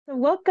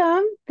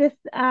Welcome. This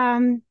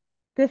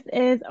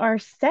is our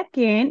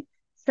second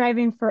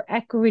Striving for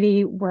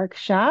Equity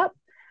workshop.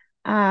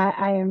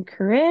 I am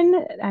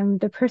Corinne. I'm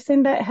the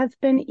person that has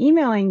been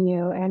emailing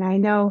you, and I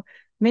know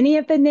many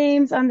of the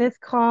names on this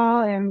call.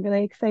 I'm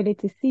really excited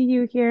to see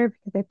you here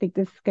because I think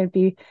this is going to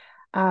be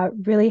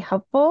really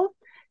helpful.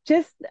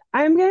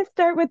 I'm going to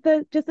start with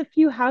just a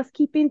few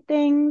housekeeping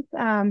things.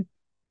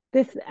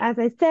 This, as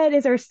I said,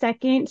 is our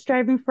second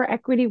Striving for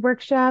Equity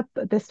workshop.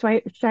 The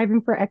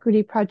Striving for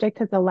Equity project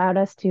has allowed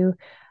us to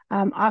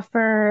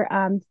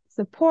offer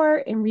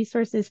support and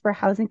resources for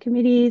housing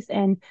committees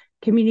and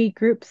community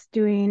groups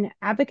doing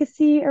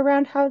advocacy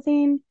around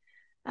housing.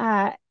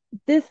 Uh,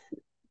 this,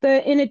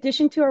 in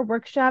addition to our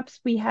workshops,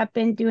 we have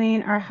been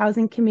doing our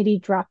housing committee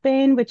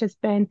drop-in, which has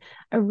been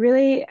a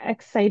really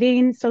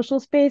exciting social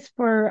space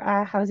for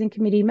housing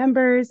committee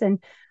members and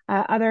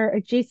other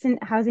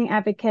adjacent housing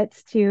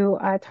advocates to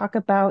talk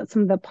about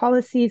some of the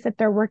policies that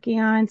they're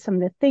working on, some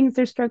of the things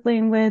they're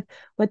struggling with,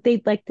 what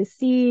they'd like to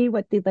see,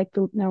 what they'd like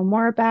to know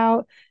more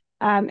about.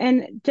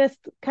 And just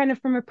kind of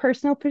from a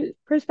personal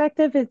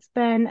perspective, it's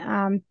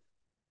been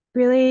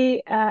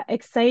really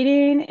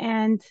exciting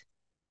and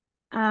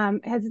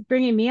has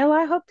bringing me a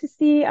lot of hope to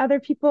see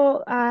other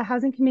people,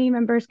 housing committee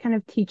members, kind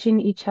of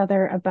teaching each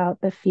other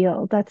about the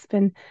field. That's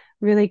been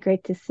really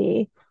great to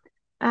see.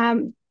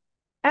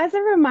 As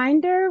a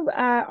reminder,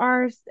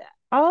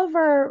 all of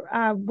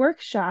our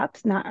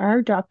workshops, not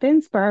our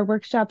drop-ins, but our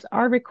workshops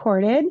are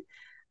recorded.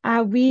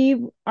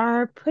 We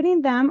are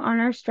putting them on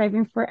our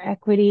Striving for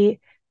Equity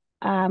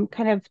kind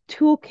of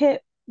toolkit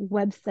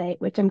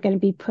website, which I'm going to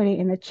be putting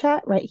in the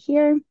chat right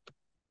here.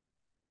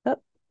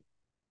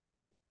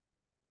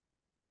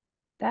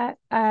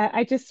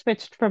 I just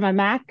switched from a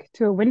Mac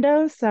to a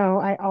Windows, so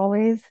I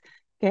always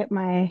get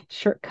my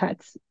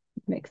shortcuts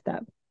mixed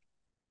up.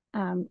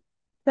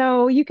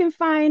 So you can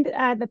find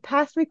the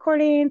past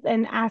recordings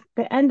and at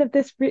the end of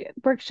this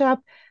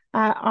workshop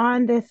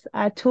on this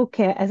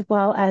toolkit, as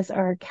well as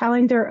our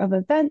calendar of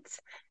events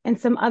and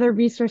some other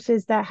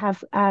resources that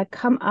have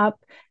come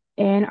up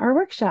in our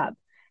workshop.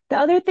 The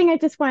other thing I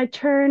just want to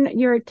turn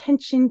your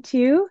attention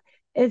to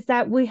is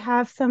that we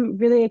have some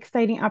really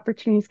exciting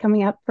opportunities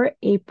coming up for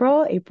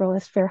April. April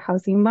is Fair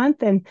Housing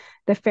Month, and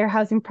the Fair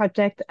Housing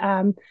Project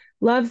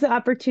loves the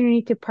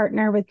opportunity to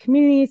partner with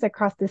communities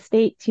across the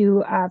state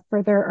to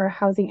further our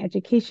housing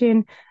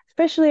education,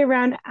 especially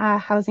around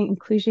housing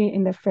inclusion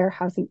in the Fair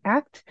Housing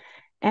Act.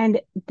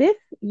 And this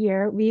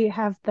year, we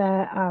have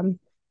the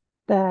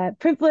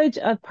privilege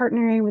of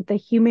partnering with the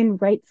Human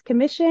Rights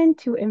Commission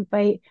to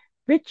invite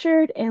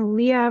Richard and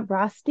Leah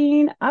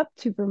Rothstein up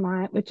to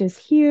Vermont, which is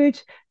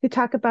huge, to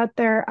talk about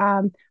their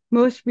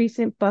most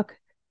recent book,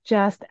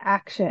 Just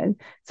Action.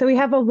 So we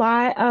have a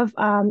lot of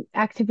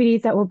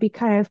activities that will be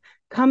kind of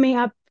coming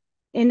up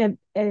in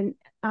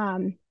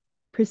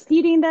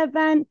preceding the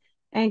event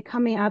and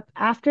coming up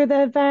after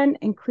the event,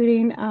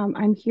 including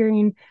I'm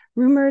hearing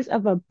rumors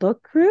of a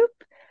book group.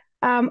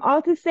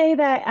 All to say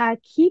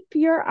that keep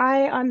your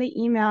eye on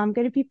the email. I'm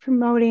going to be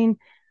promoting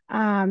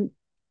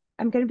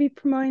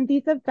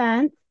these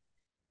events.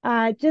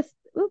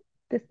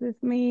 This is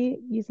me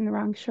using the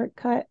wrong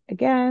shortcut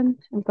again.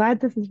 I'm glad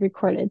this is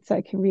recorded so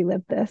I can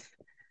relive this.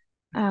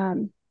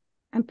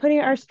 I'm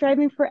putting our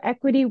Striving for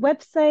Equity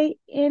website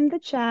in the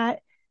chat.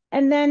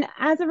 And then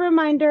as a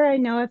reminder, I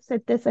know I've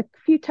said this a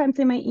few times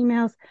in my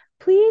emails,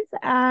 please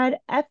add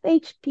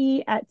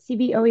fhp@cvoeo.org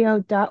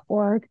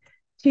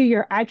to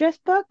your address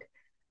book.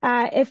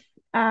 If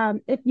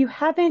you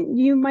haven't,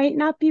 you might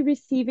not be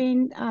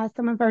receiving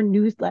some of our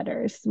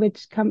newsletters,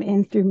 which come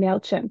in through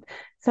MailChimp.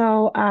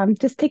 So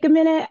just take a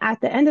minute at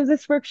the end of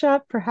this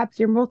workshop, perhaps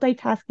you're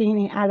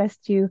multitasking, and add us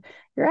to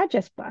your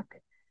address book.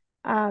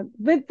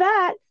 With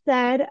that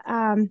said,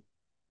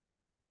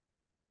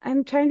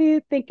 I'm trying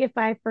to think if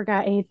I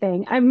forgot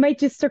anything. I might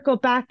just circle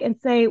back and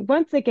say,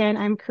 once again,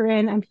 I'm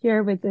Corinne. I'm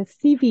here with the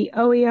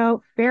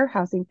CVOEO Fair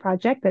Housing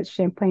Project, that's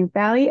Champlain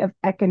Valley of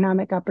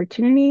Economic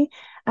Opportunity.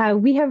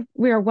 We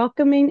are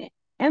welcoming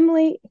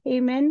Emily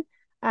Heymann,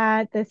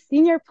 the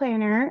Senior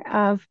Planner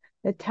of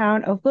the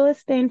Town of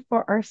Williston,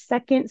 for our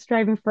second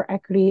Striving for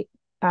Equity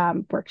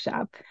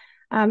workshop.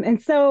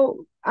 And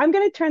so I'm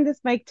going to turn this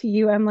mic to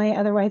you, Emily.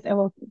 Otherwise, I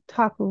will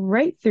talk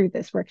right through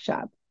this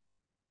workshop.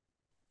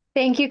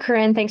 Thank you,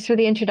 Corinne. Thanks for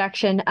the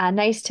introduction.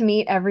 Nice to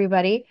meet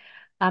everybody.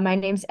 My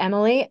name's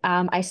Emily.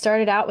 I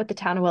started out with the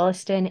Town of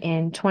Williston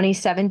in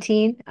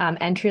 2017,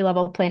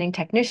 entry-level planning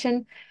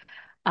technician.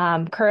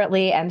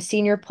 Currently, I'm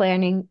senior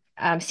planner,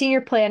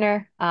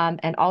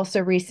 and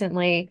also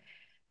recently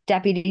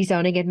deputy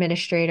zoning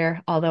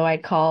administrator, although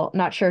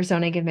not sure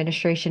zoning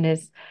administration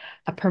is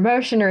a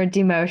promotion or a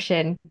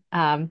demotion.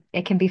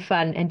 It can be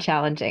fun and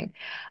challenging.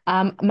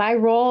 My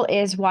role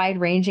is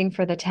wide-ranging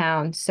for the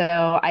town.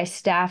 So I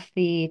staff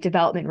the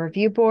Development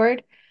Review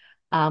Board,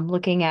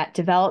 looking at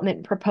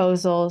development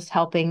proposals,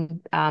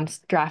 helping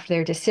draft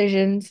their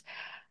decisions.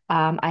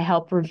 I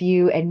help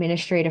review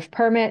administrative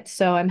permits.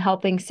 So I'm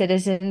helping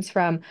citizens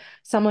from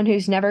someone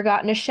who's never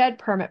gotten a shed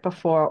permit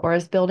before or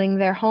is building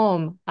their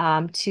home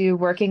to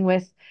working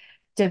with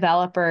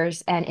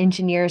developers and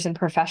engineers and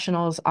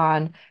professionals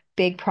on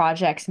big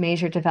projects,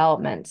 major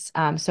developments,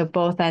 so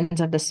both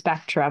ends of the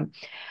spectrum.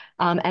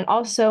 And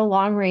also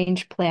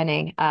long-range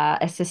planning,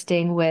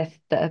 assisting with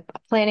the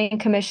Planning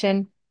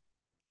Commission,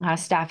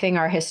 staffing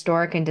our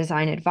Historic and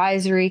Design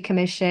Advisory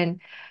Commission,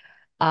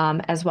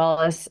 as well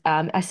as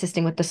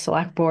assisting with the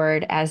Select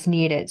Board as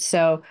needed.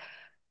 So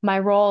my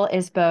role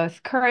is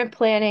both current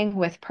planning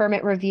with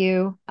permit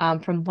review,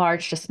 from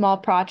large to small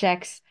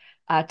projects,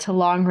 to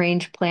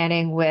long-range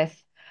planning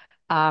with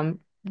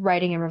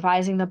writing and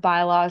revising the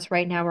bylaws.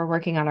 Right now, we're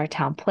working on our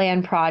town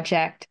plan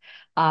project,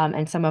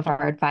 and some of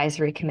our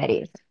advisory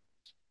committees.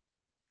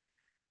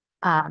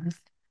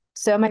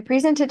 So my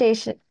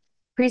presentation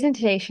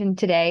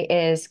today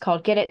is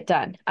called Get It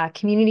Done,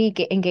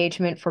 Community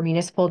Engagement for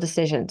Municipal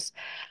Decisions.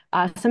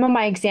 Some of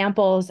my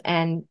examples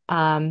and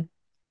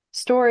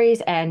stories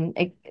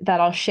that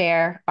I'll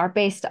share are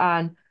based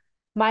on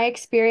my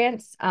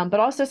experience, but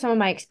also some of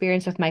my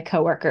experience with my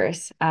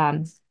coworkers.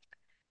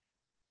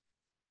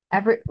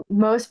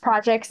 Most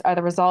projects are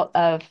the result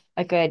of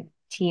a good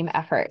team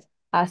effort.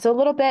 So a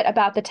little bit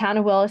about the town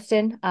of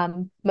Williston.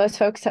 Most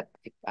folks,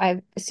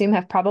 I assume,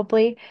 have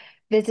probably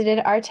visited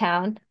our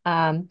town.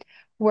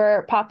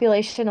 We're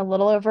population a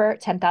little over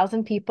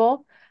 10,000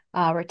 people.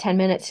 We're 10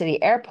 minutes to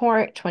the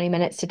airport, 20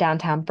 minutes to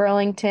downtown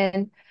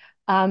Burlington,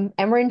 and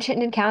we're in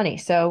Chittenden County,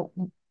 so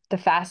the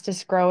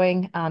fastest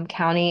growing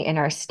county in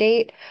our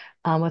state,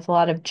 with a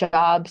lot of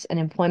jobs and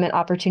employment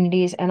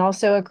opportunities, and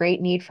also a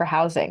great need for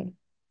housing.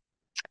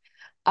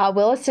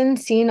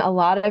 Williston's seen a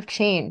lot of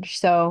change.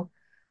 So,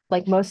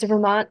 like most of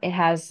Vermont, it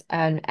has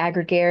an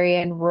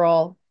agrarian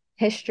rural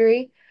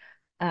history.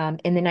 In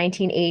the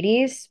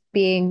 1980s,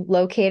 being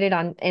located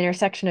on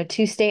intersection of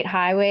two state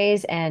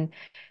highways and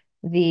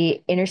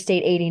the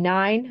Interstate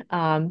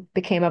 89,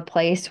 became a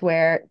place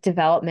where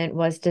development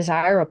was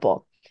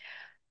desirable.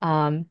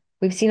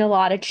 We've seen a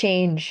lot of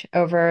change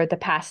over the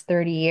past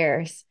 30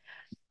 years.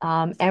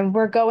 And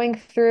we're going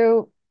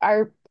through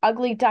our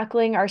ugly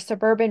duckling, our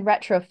suburban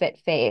retrofit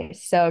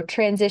phase. So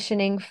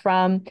transitioning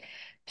from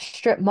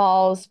strip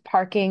malls,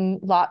 parking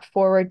lot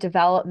forward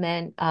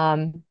development,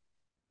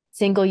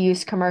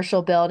 single-use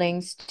commercial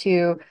buildings,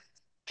 to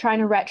trying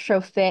to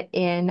retrofit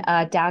in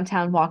a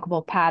downtown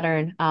walkable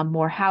pattern,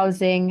 more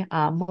housing,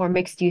 more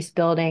mixed-use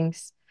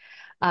buildings.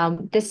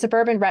 This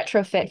suburban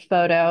retrofit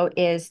photo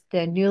is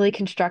the newly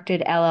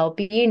constructed LL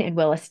Bean in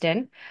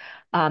Williston.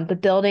 The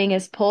building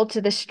is pulled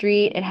to the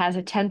street. It has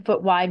a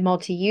 10-foot wide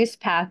multi-use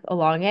path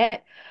along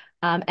it.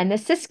 And the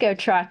Cisco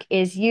truck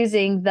is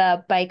using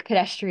the bike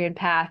pedestrian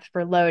path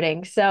for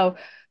loading. So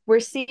we're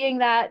seeing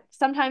that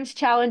sometimes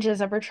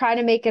challenges of we're trying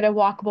to make it a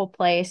walkable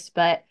place,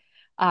 but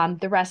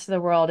the rest of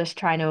the world is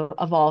trying to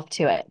evolve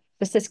to it.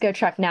 The Cisco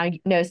truck now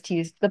knows to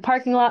use the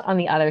parking lot on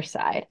the other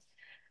side.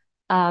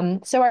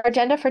 So our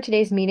agenda for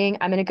today's meeting,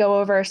 I'm going to go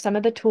over some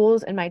of the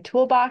tools in my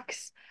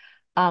toolbox,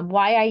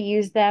 why I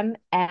use them,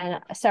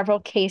 and several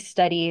case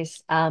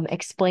studies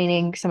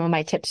explaining some of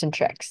my tips and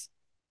tricks.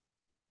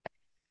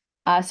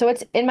 So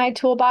it's in my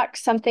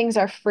toolbox. Some things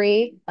are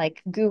free,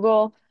 like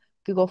Google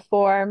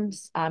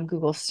Forms,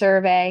 Google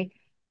Survey.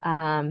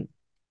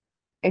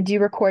 I do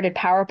recorded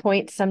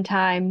PowerPoint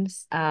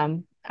sometimes.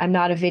 I'm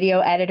not a video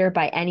editor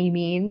by any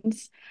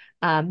means.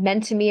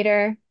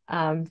 Mentimeter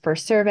for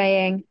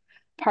surveying.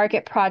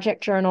 Parkit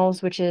project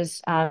journals, which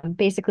is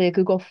basically a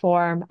Google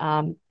form,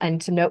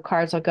 and some note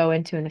cards I'll go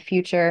into in the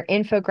future,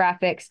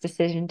 infographics,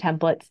 decision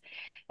templates,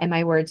 and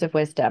my words of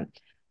wisdom.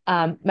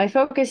 My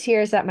focus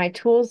here is that my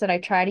tools that I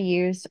try to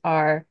use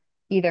are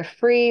either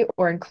free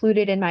or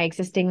included in my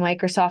existing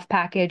Microsoft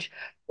package,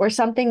 or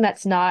something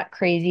that's not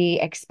crazy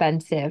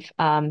expensive.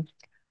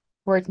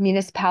 We're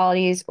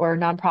municipalities or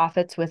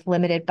nonprofits with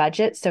limited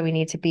budgets, so we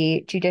need to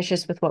be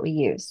judicious with what we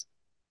use.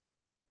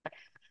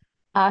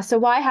 So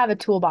why have a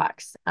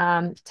toolbox?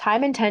 Time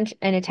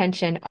and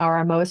attention are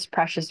our most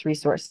precious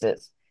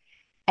resources.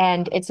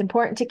 And it's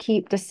important to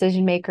keep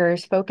decision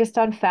makers focused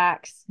on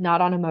facts,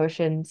 not on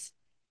emotions.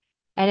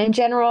 And in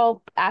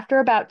general, after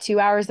about 2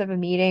 hours of a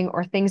meeting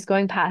or things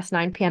going past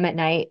 9 p.m. at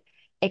night,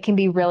 it can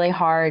be really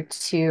hard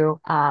to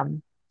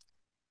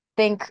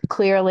think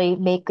clearly,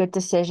 make good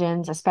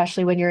decisions,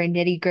 especially when you're in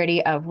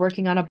nitty-gritty of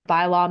working on a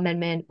bylaw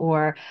amendment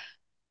or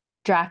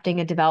drafting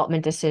a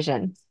development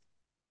decision.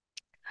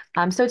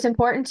 So it's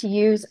important to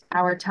use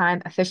our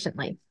time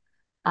efficiently.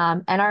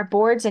 And our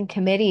boards and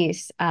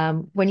committees,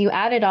 when you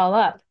add it all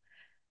up,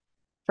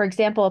 for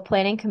example, a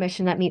planning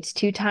commission that meets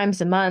 2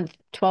 times a month,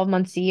 12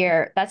 months a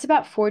year, that's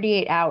about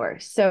 48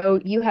 hours. So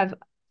you have,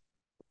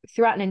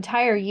 throughout an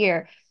entire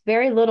year,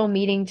 very little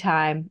meeting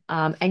time,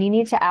 and you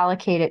need to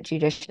allocate it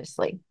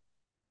judiciously.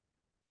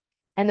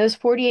 And those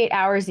 48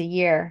 hours a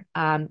year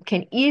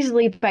can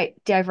easily be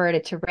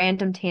diverted to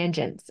random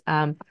tangents.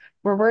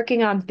 We're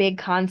working on big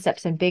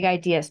concepts and big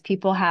ideas.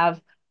 People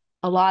have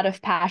a lot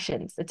of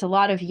passions. It's a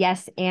lot of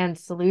yes and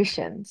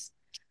solutions.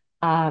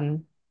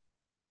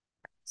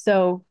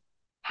 So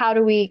how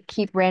do we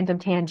keep random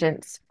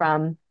tangents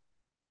from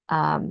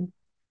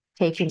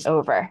taking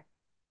over?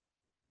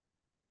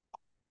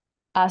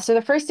 So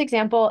the first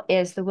example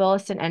is the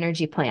Williston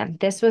Energy Plan.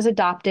 This was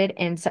adopted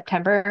in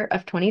September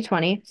of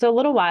 2020, so a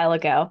little while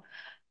ago.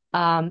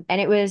 And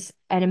it was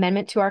an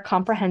amendment to our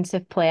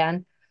comprehensive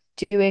plan,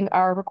 doing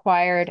our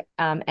required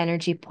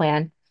energy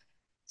plan.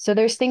 So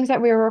there's things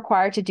that we were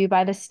required to do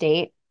by the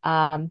state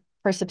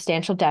for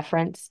substantial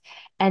deference.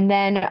 And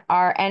then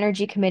our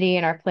Energy Committee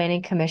and our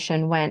Planning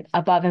Commission went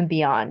above and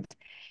beyond.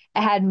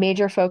 It had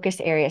major focus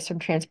areas from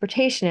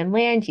transportation and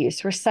land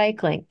use,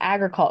 recycling,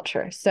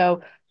 agriculture.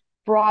 So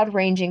broad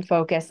ranging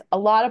focus, a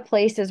lot of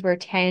places where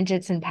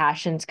tangents and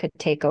passions could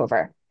take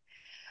over.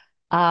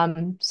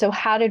 So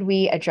how did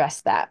we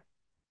address that?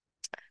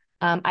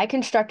 I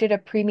constructed a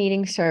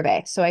pre-meeting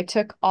survey. So I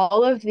took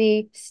all of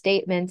the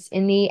statements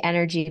in the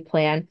energy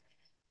plan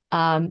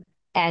um,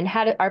 and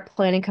had our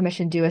planning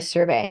commission do a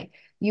survey.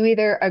 You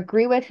either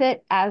agree with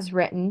it as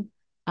written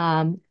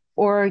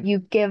or you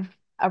give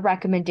a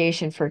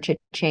recommendation for to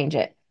change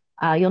it.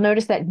 You'll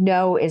notice that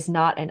no is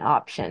not an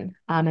option.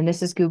 And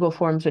this is Google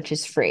Forms, which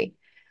is free.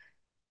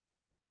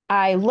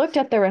 I looked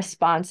at the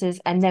responses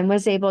and then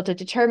was able to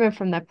determine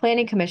from the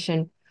Planning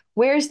Commission,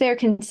 where's their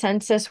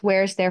consensus,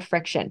 where's their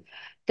friction.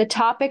 The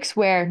topics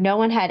where no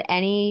one had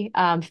any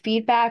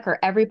feedback or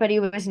everybody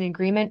was in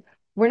agreement,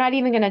 we're not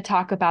even going to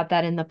talk about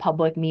that in the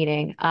public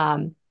meeting,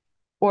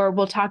 or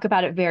we'll talk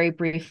about it very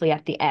briefly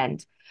at the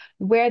end.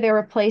 Where there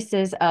were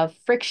places of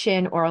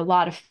friction or a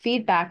lot of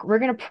feedback, we're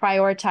going to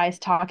prioritize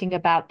talking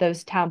about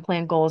those town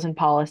plan goals and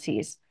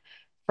policies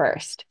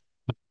first.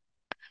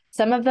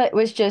 Some of it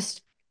was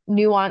just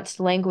nuanced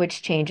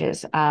language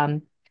changes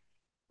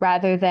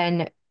rather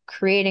than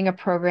creating a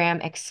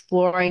program,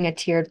 exploring a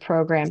tiered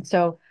program.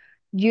 So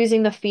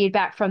using the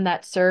feedback from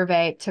that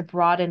survey to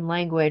broaden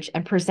language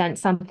and present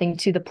something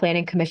to the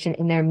Planning Commission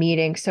in their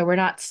meeting. So we're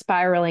not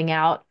spiraling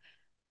out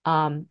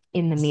in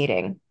the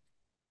meeting.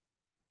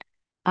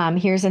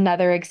 Here's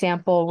another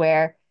example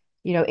where,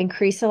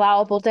 increase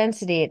allowable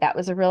density. That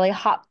was a really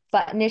hot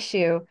button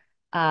issue.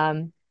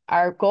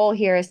 Our goal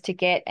here is to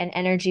get an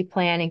energy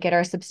plan and get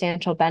our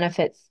substantial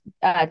benefits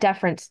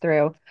deference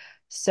through.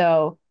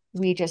 So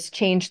we just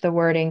changed the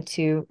wording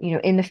to,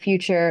 in the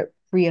future,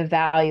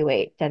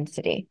 reevaluate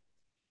density.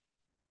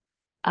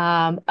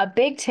 A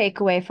big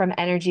takeaway from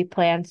energy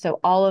plan, so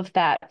all of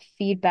that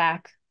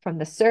feedback from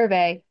the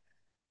survey,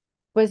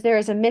 was there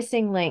is a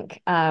missing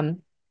link.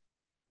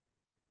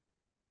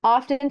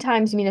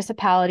 Oftentimes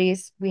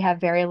municipalities, we have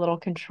very little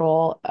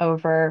control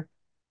over,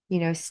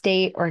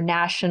 state or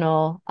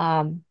national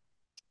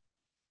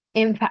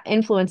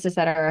influences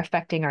that are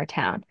affecting our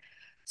town.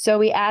 So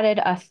we added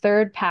a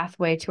third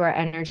pathway to our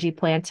energy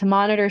plan to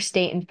monitor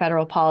state and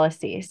federal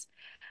policies,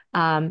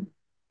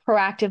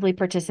 proactively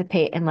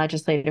participate in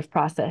legislative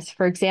process.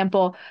 For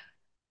example,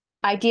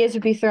 ideas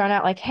would be thrown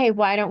out like, hey,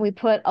 why don't we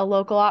put a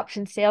local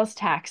option sales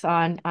tax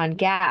on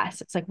gas?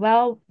 It's like,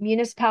 well,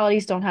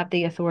 municipalities don't have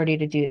the authority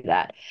to do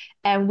that.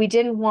 And we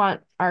didn't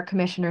want our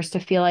commissioners to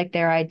feel like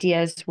their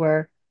ideas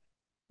were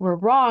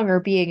wrong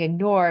or being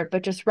ignored,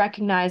 but just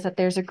recognize that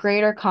there's a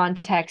greater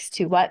context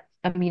to what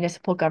a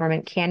municipal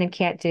government can and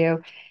can't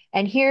do.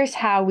 And here's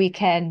how we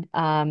can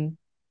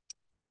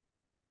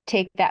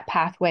take that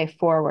pathway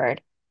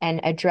forward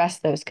and address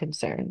those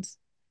concerns.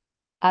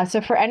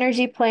 So for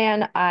energy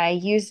plan, I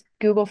used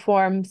Google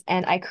Forms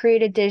and I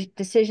created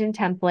decision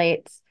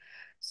templates.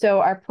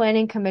 So our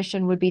planning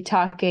commission would be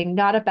talking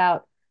not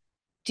about,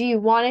 do you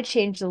want to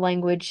change the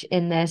language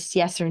in this,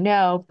 yes or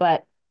no,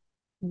 but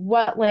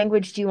what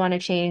language do you want to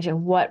change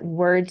and what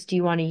words do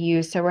you want to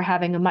use? So we're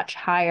having a much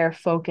higher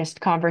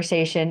focused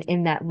conversation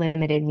in that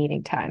limited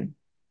meeting time.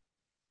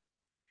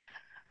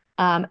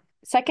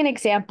 Second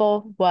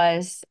example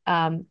was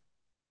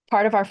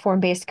part of our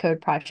form-based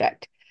code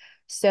project.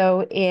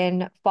 So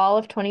in fall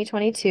of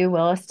 2022,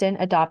 Williston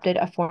adopted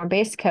a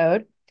form-based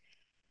code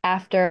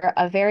after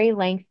a very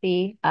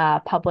lengthy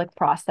public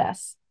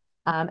process.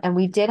 And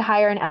we did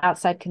hire an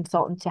outside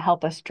consultant to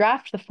help us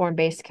draft the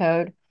form-based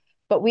code,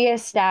 but we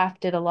as staff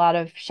did a lot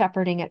of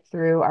shepherding it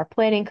through our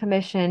planning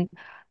commission,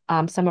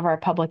 some of our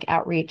public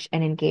outreach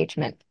and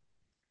engagement.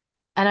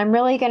 And I'm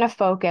really going to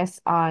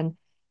focus on,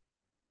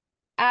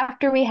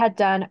 after we had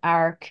done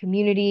our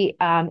community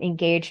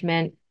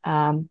engagement,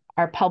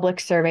 our public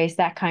surveys,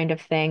 that kind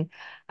of thing,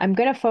 I'm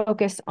going to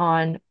focus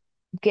on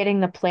getting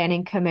the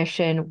planning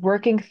commission,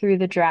 working through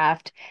the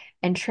draft,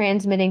 and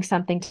transmitting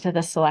something to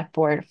the select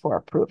board for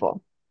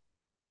approval.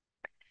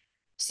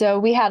 So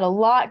we had a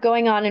lot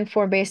going on in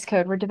form-based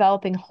code. We're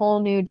developing whole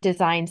new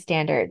design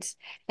standards.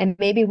 And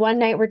maybe one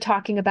night we're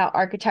talking about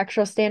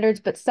architectural standards,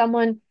 but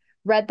someone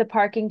read the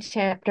parking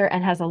chapter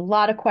and has a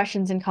lot of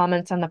questions and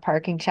comments on the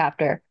parking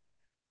chapter.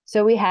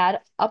 So we had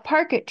a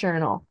park it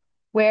journal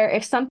where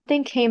if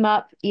something came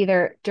up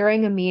either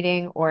during a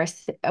meeting or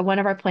one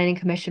of our planning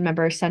commission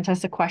members sent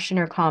us a question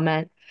or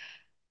comment,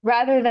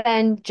 rather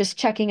than just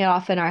checking it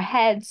off in our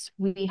heads,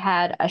 we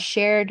had a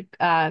shared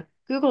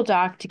Google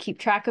Doc to keep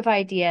track of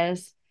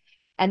ideas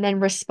and then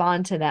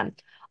respond to them.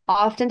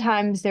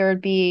 Oftentimes there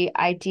would be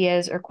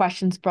ideas or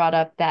questions brought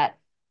up that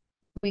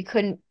we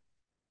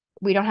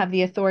don't have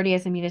the authority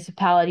as a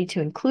municipality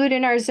to include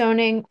in our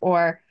zoning,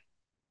 or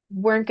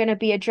weren't going to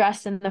be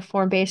addressed in the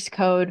form-based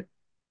code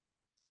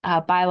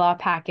bylaw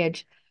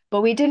package,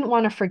 but we didn't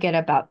want to forget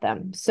about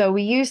them. So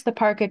we used the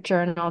Parket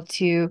Journal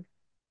to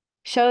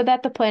show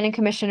that the planning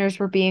commissioners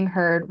were being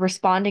heard,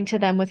 responding to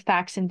them with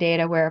facts and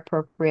data where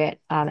appropriate,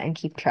 and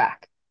keep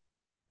track.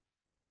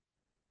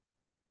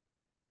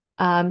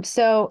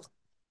 So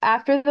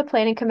after the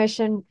planning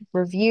commission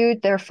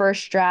reviewed their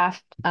first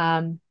draft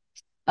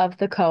of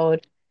the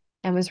code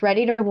and was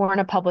ready to warn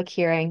a public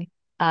hearing,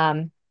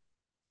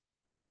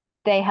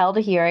 they held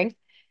a hearing,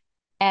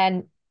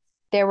 and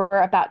there were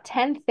about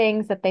 10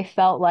 things that they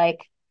felt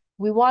like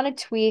we want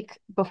to tweak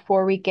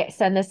before we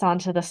send this on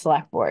to the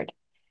select board.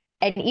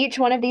 And each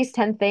one of these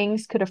 10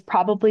 things could have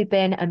probably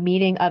been a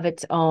meeting of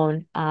its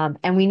own.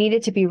 And we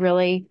needed to be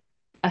really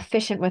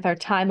efficient with our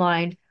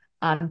timeline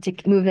to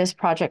move this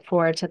project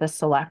forward to the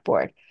select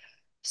board.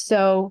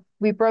 So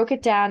we broke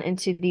it down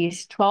into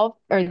these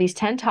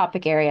 10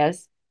 topic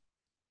areas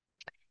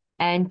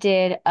and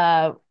did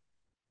a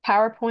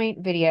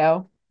PowerPoint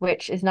video,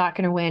 which is not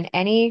going to win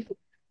any,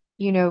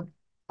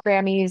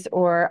 Grammys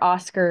or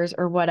Oscars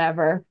or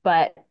whatever,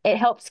 but it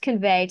helps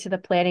convey to the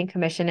Planning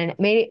Commission, and it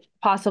made it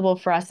possible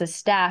for us as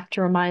staff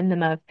to remind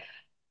them of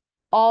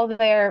all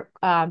their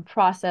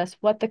process,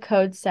 what the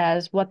code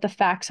says, what the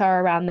facts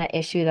are around the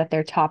issue that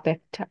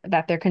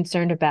that they're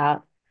concerned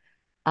about.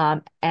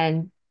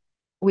 And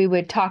we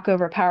would talk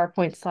over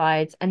PowerPoint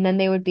slides, and then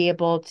they would be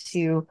able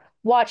to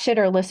watch it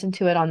or listen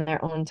to it on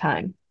their own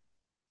time.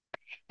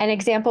 An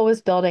example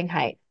was building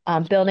height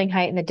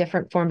in the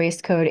different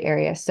form-based code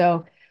areas.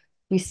 So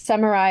we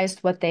summarized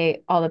what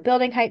all the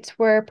building heights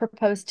were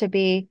proposed to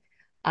be,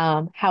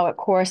 how it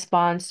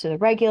corresponds to the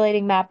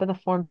regulating map of the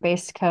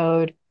form-based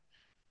code,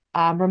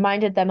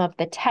 reminded them of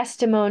the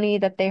testimony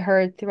that they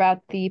heard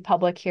throughout the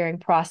public hearing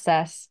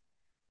process,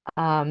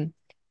 an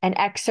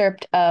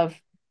excerpt of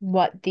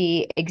what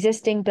the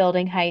existing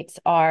building heights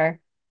are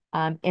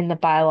in the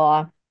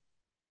bylaw.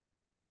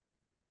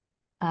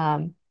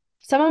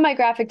 Some of my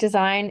graphic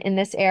design in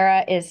this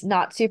era is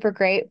not super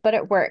great, but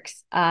it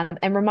works.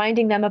 And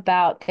reminding them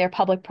about their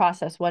public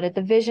process. What did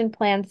the vision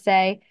plan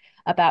say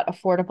about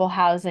affordable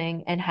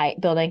housing and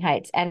building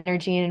heights,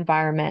 energy and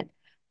environment,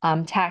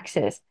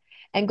 taxes,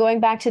 and going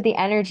back to the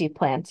energy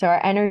plan. So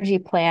our energy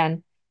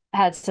plan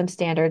had some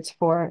standards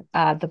for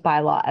the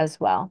bylaw as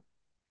well.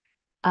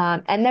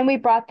 And then we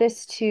brought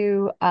this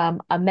to a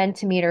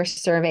Mentimeter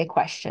survey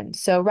question.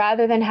 So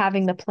rather than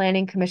having the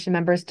planning commission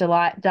members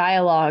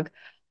dialogue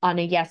on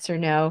a yes or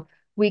no,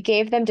 we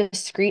gave them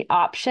discrete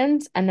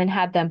options and then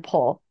had them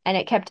poll. And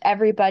it kept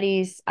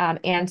everybody's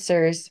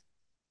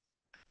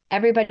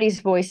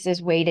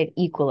voices weighted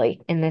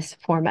equally in this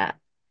format.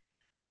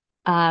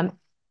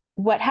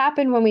 What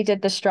happened when we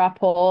did the straw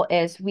poll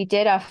is we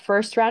did a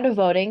first round of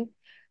voting.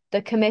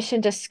 The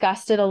commission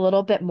discussed it a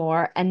little bit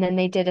more, and then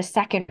they did a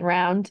second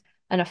round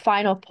and a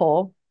final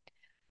poll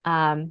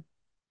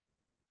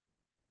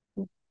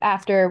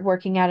after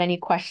working out any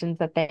questions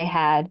that they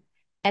had.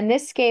 And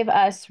this gave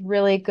us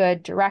really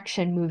good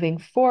direction moving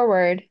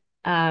forward.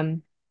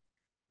 Or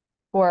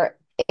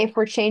if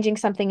we're changing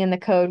something in the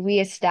code, we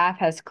as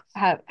staff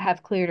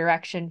have clear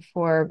direction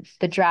for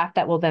the draft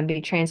that will then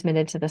be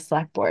transmitted to the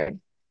select board.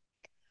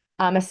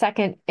 A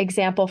second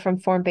example from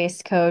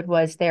form-based code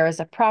was there is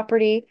a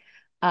property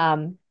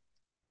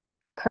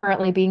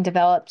currently being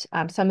developed.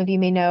 Some of you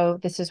may know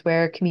this is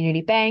where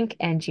Community Bank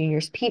and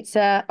Junior's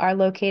Pizza are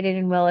located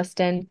in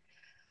Williston.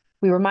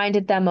 We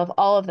reminded them of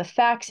all of the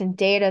facts and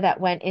data that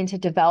went into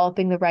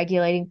developing the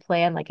regulating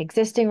plan, like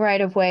existing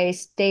right-of-way,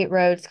 state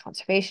roads,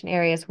 conservation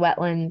areas,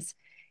 wetlands,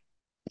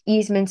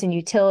 easements, and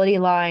utility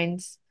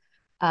lines.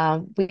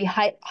 We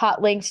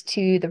hot linked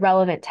to the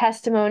relevant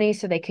testimony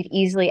so they could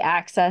easily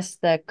access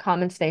the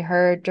comments they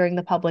heard during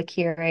the public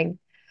hearing.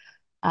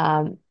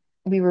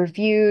 We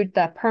reviewed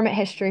the permit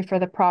history for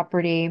the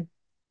property,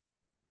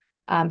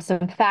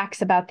 some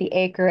facts about the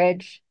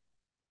acreage,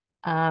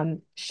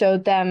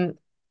 showed them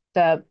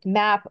the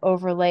map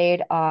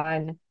overlaid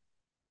on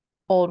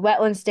old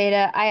wetlands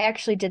data. I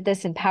actually did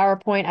this in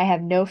PowerPoint. I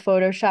have no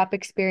Photoshop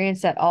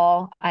experience at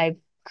all. I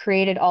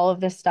created all of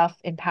this stuff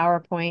in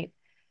PowerPoint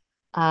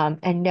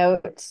and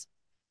notes,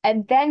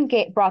 and then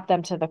brought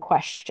them to the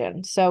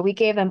question. So we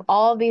gave them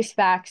all of these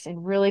facts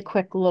in really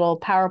quick little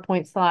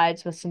PowerPoint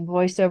slides with some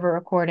voiceover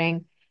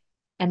recording,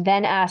 and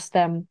then asked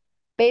them,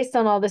 based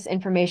on all this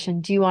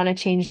information, do you want to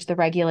change the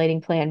regulating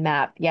plan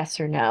map,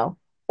 yes or no?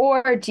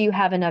 Or do you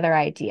have another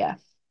idea?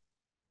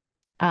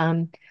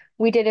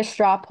 We did a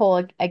straw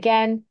poll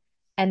again,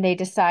 and they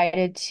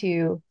decided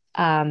to,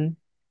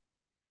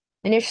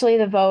 initially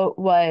the vote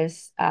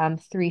was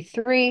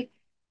 3-3,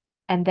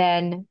 and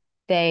then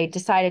they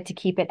decided to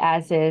keep it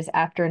as is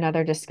after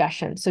another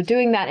discussion. So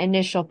doing that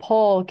initial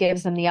poll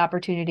gives them the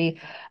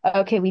opportunity,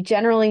 okay, we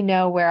generally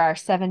know where our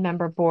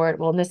 7-member board,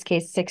 well, in this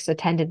case, 6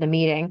 attended the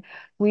meeting.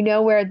 We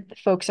know where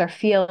folks are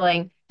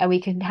feeling, and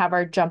we can have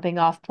our jumping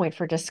off point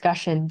for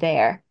discussion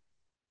there.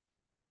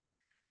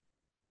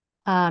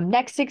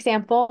 Next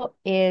example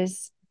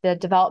is the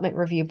development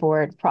review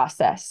board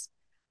process.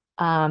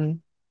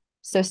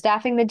 So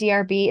staffing the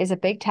DRB is a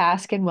big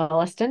task in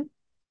Williston.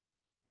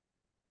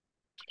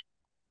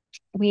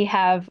 We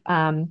have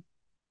a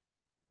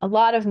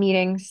lot of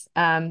meetings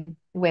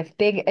with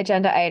big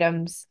agenda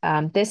items.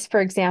 This,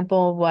 for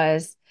example,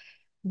 was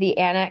the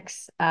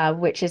annex,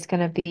 which is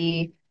going to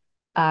be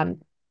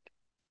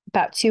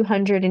about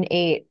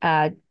 208,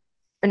 or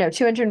no,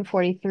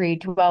 243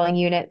 dwelling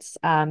units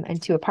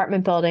and 2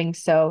 apartment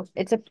buildings. So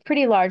it's a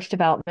pretty large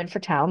development for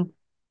town.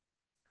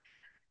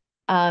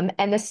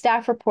 And the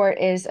staff report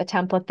is a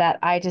template that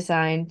I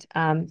designed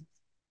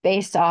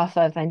based off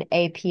of an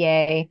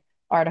APA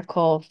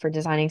article for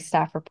designing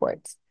staff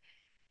reports.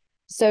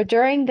 So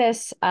during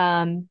this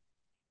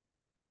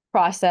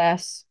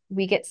process,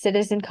 we get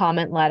citizen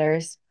comment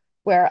letters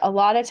where a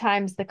lot of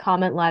times the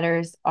comment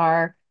letters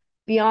are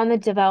beyond the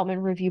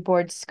Development Review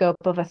Board's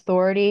scope of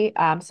authority,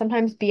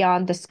 sometimes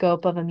beyond the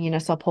scope of a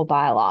municipal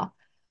bylaw.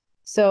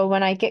 So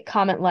when I get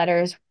comment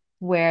letters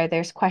where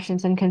there's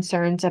questions and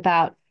concerns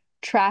about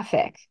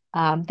traffic,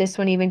 this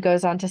one even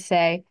goes on to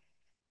say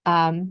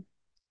that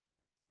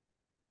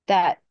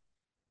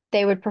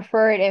they would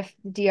prefer it if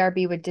the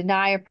DRB would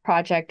deny a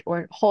project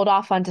or hold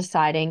off on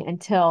deciding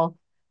until,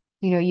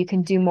 you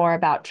can do more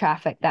about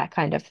traffic, that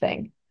kind of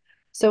thing.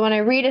 So when I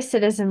read a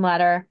citizen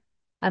letter,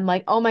 I'm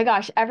like, oh my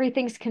gosh,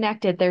 everything's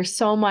connected. There's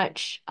so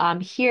much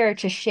here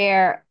to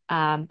share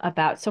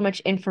about so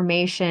much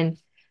information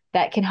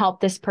that can help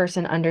this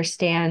person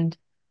understand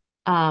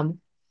the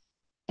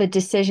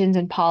decisions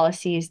and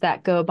policies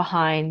that go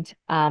behind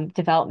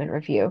development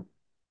review.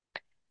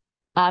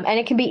 And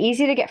it can be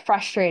easy to get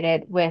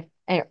frustrated with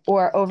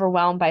or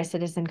overwhelmed by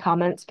citizen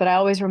comments, but I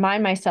always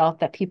remind myself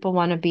that people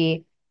want to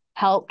be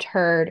helped,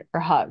 heard,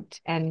 or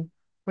hugged. And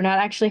we're not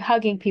actually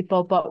hugging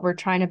people, but we're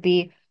trying to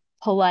be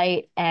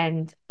polite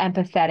and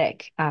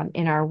empathetic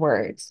in our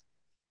words.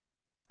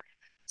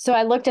 So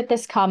I looked at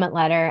this comment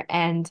letter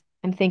and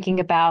I'm thinking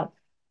about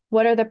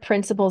what are the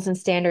principles and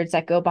standards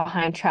that go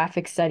behind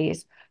traffic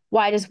studies?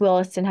 Why does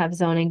Williston have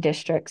zoning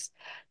districts?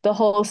 The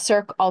whole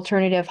Cirque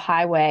Alternative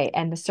Highway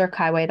and the Cirque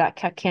Highway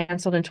that got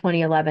canceled in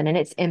 2011 and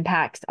its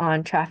impacts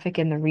on traffic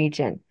in the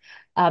region.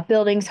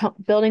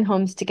 Building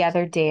homes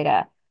together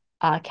data,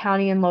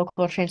 county and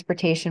local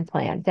transportation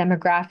plan,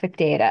 demographic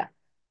data,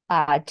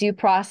 due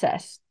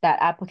process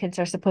that applicants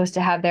are supposed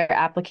to have their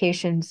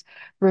applications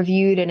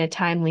reviewed in a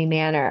timely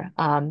manner.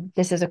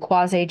 This is a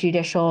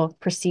quasi-judicial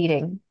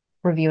proceeding,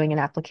 reviewing an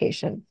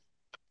application.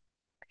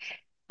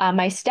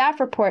 My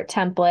staff report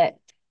template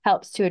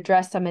helps to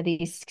address some of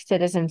these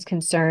citizens'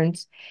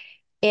 concerns.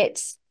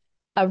 It's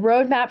a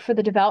roadmap for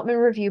the Development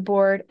Review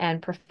Board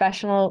and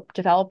professional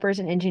developers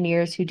and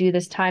engineers who do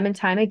this time and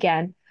time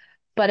again,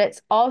 but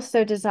it's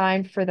also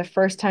designed for the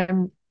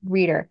first-time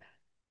reader.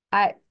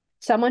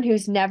 Someone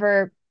who's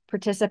never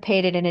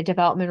participated in a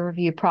development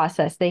review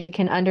process, they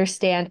can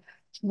understand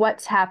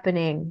what's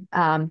happening,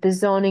 the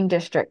zoning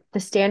district, the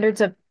standards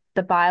of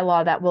the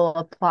bylaw that will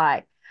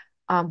apply,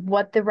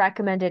 what the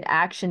recommended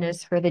action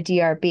is for the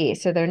DRB.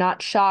 So they're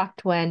not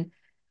shocked when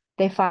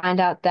they find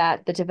out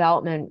that the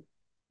development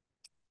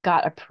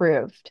got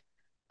approved.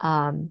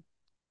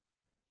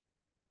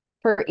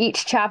 For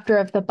each chapter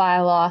of the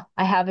bylaw,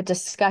 I have a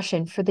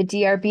discussion for the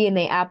DRB and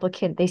the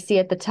applicant. They see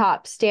at the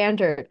top,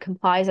 standard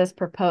complies as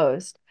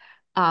proposed.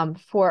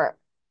 For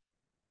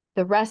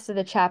the rest of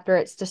the chapter,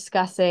 it's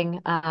discussing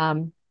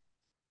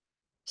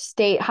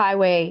state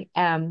highway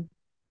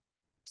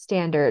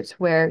standards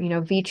where,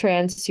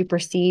 VTrans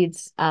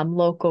supersedes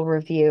local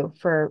review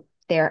for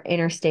their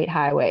interstate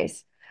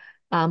highways.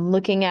 There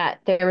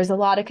was a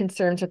lot of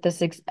concerns with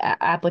this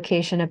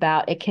application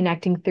about it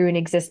connecting through an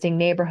existing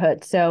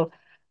neighborhood. So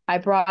I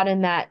brought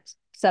in that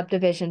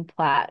subdivision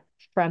plat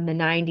from the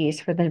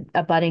 90s for the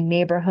abutting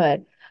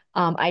neighborhood.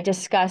 I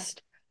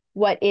discussed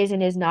what is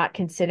and is not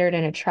considered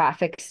in a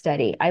traffic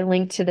study. I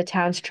linked to the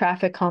town's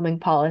traffic calming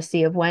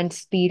policy of when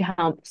speed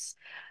humps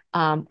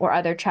or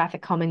other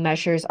traffic calming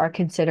measures are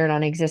considered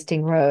on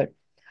existing road.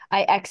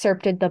 I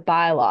excerpted the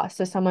bylaw.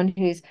 So someone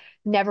who's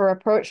never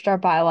approached our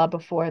bylaw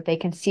before, they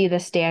can see the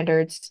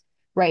standards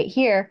right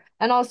here.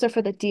 And also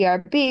for the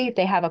DRB,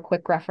 they have a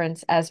quick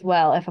reference as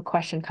well if a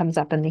question comes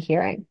up in the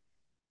hearing.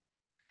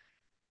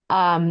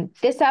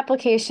 This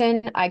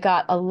application, I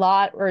got a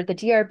lot, or the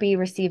DRB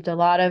received a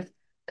lot of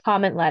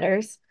comment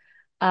letters.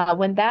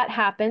 When that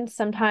happens,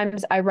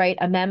 sometimes I write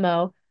a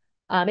memo.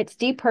 It's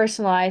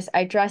depersonalized.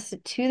 I address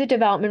it to the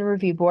Development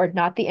Review Board,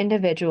 not the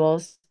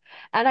individuals.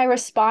 And I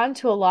respond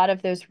to a lot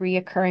of those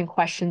reoccurring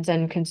questions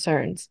and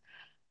concerns.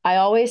 I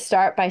always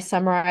start by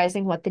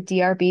summarizing what the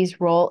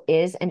DRB's role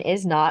is and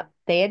is not.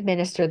 They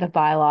administer the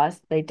bylaws.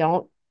 They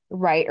don't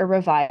write or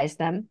revise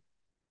them.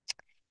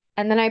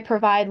 And then I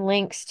provide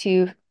links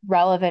to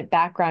relevant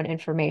background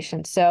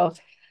information. So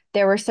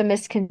there were some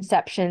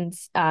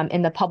misconceptions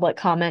in the public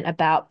comment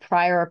about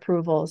prior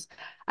approvals.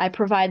 I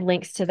provide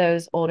links to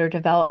those older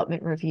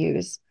development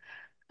reviews.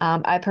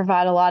 I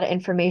provide a lot of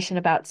information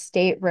about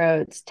state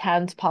roads,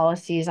 towns'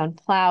 policies on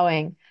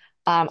plowing.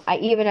 I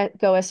even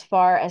go as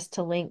far as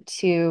to link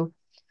to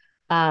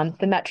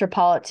the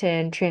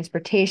Metropolitan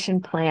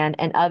Transportation Plan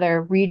and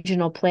other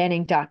regional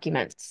planning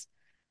documents.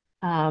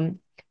 um,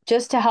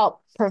 just to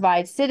help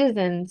provide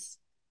citizens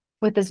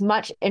with as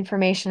much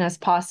information as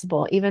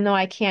possible. Even though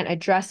I can't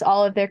address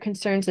all of their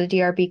concerns, the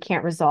DRB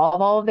can't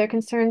resolve all of their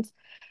concerns.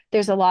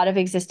 There's a lot of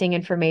existing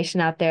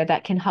information out there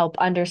that can help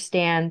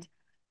understand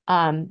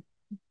um,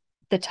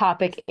 the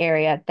topic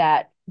area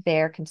that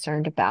they're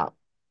concerned about.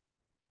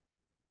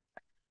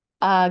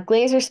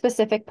 Glazer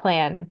specific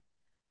plan.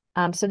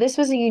 So this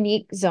was a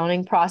unique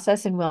zoning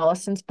process in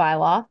Williston's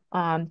bylaw.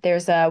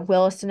 There's a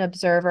Williston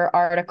Observer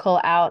article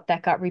out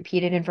that got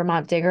repeated in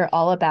Vermont Digger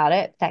all about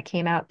it that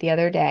came out the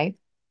other day.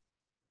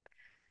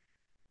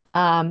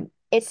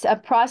 It's a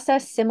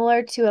process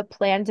similar to a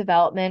planned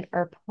development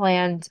or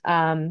planned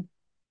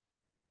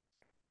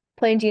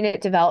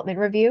unit development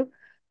review,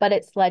 but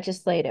it's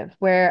legislative,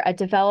 where a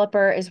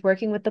developer is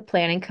working with the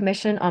Planning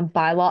Commission on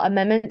bylaw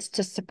amendments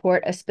to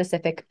support a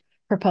specific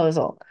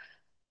proposal.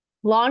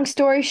 Long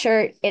story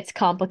short, it's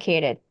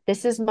complicated.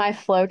 This is my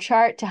flow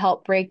chart to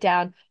help break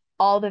down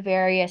all the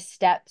various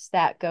steps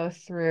that go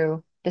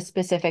through the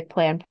specific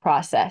plan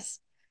process.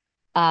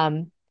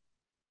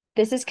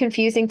 This is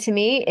confusing to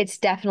me. It's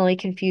definitely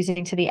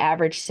confusing to the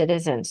average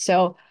citizen.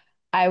 So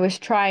I was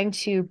trying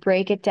to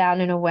break it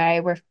down in a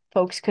way where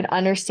folks could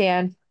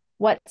understand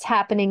what's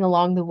happening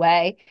along the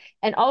way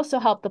and also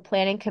help the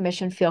Planning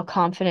Commission feel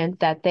confident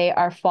that they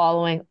are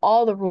following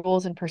all the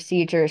rules and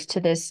procedures to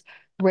this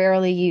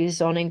rarely used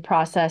zoning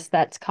process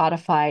that's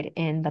codified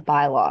in the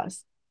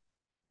bylaws.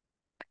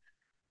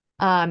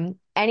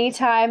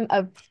 Anytime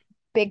a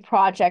big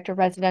project or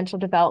residential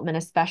development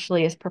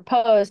especially is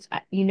proposed,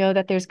 you know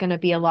that there's going to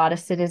be a lot of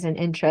citizen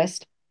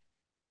interest.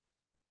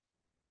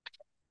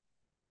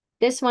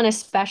 This one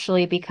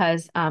especially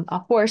because a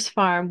horse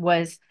farm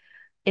is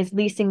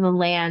leasing the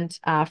land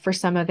for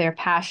some of their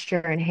pasture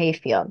and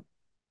hayfield.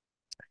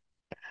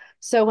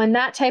 So when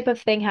that type of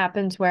thing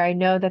happens where I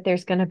know that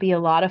there's going to be a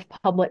lot of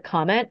public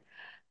comment,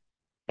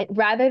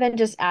 rather than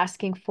just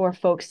asking for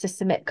folks to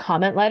submit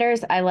comment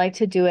letters, I like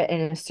to do it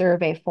in a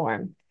survey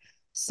form.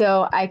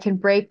 So I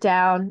can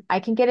I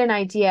can get an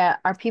idea,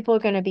 are people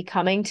going to be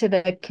coming to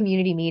the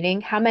community meeting?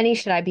 How many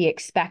should I be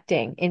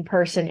expecting in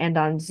person and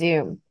on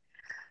Zoom?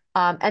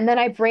 And then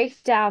I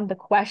break down the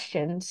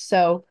questions.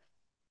 So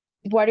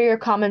what are your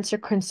comments or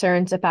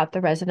concerns about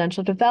the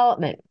residential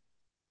development?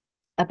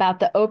 About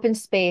the open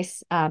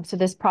space? So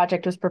this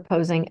project was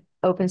proposing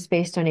open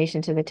space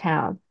donation to the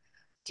town.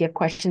 Do you have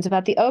questions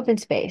about the open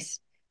space?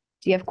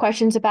 Do you have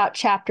questions about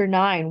Chapter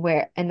 9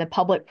 where in the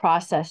public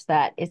process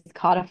that is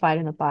codified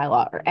in the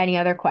bylaw or any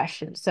other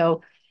questions?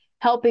 So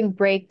helping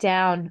break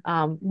down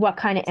what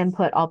kind of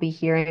input I'll be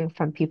hearing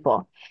from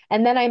people.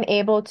 And then I'm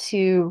able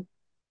to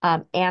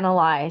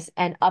analyze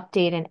and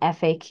update an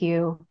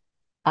FAQ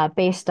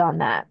based on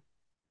that.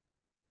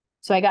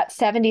 So I got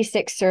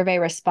 76 survey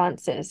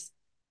responses.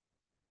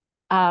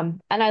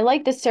 And I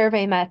like the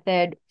survey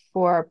method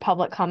for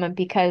public comment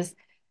because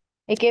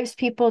it gives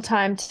people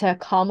time to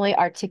calmly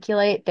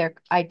articulate their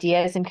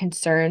ideas and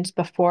concerns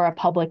before a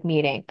public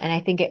meeting. And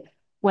I think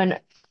when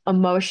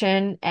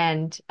emotion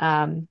and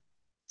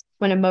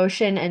when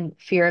emotion and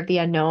fear of the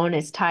unknown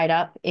is tied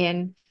up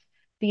in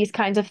these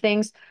kinds of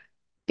things,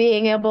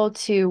 being able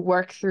to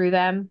work through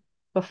them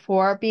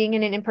before being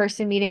in an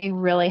in-person meeting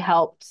really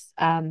helps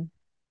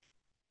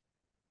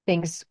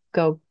things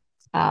go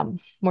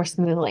more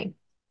smoothly.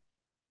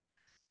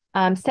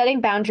 Setting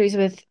boundaries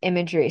with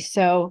imagery.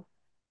 So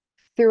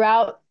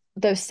throughout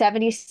those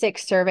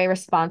 76 survey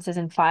responses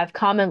and 5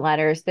 comment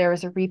letters, there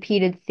was a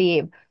repeated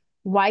theme.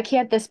 Why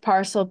can't this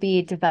parcel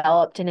be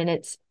developed in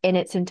its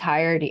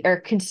entirety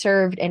or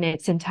conserved in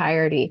its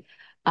entirety?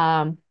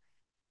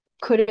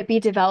 Could it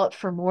be developed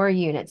for more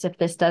units if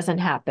this doesn't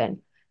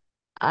happen?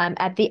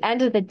 At the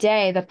end of the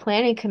day, the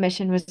Planning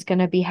Commission was going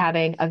to be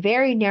having a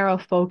very narrow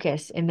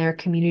focus in their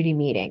community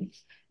meeting.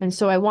 And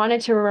so I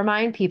wanted to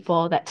remind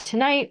people that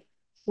tonight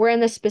we're in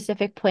the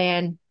specific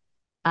plan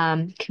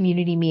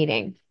community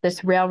meeting,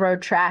 this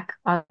railroad track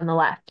on the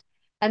left.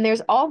 And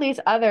there's all these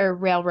other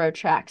railroad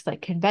tracks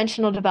like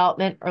conventional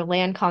development or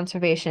land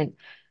conservation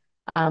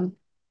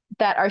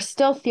that are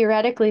still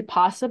theoretically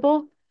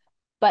possible.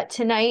 But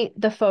tonight,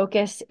 the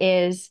focus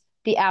is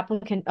the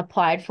applicant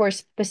applied for a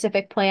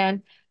specific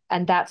plan,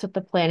 and that's what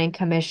the Planning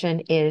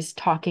Commission is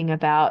talking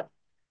about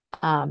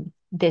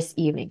this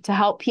evening to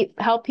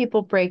help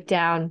people break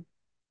down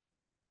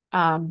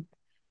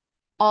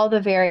all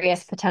the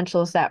various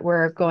potentials that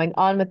were going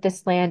on with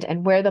this land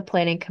and where the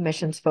Planning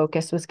Commission's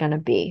focus was going to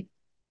be.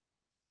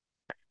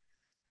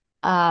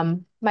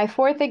 My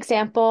fourth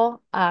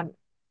example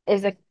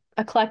is a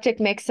eclectic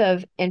mix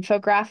of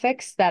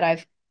infographics that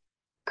I've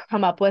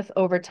come up with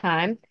over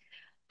time.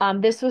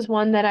 This was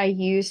one that I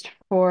used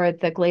for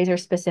the Glazer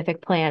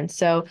specific plan.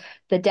 So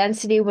the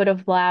density would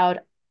have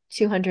allowed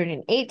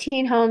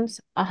 218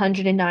 homes,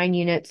 109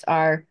 units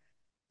are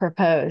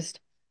proposed.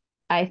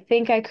 I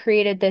think I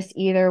created this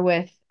either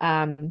with,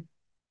 I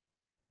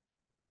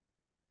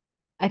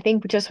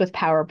think just with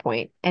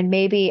PowerPoint and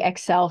maybe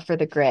Excel for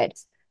the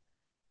grids.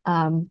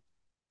 So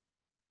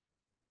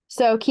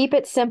keep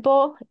it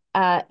simple.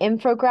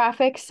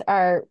 Infographics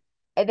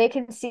they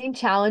can seem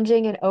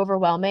challenging and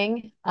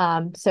overwhelming.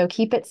 So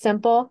keep it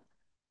simple.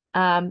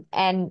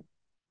 And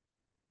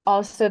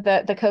also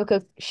the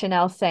Coco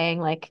Chanel saying,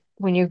 like,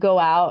 when you go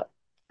out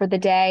for the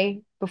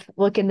day,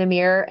 look in the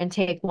mirror and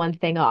take one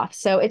thing off.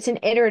 So it's an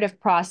iterative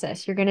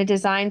process. You're going to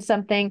design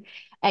something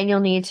and you'll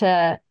need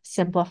to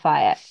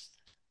simplify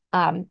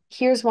it.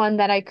 Here's one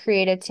that I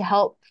created to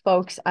help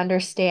folks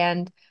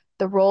understand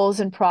the roles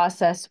and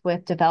process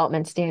with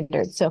development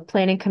standards. So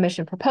Planning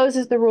Commission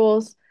proposes the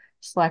rules,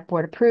 Select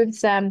Board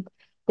approves them,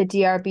 the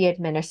DRB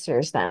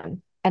administers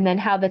them, and then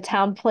how the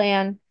town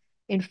plan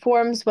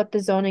informs what the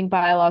zoning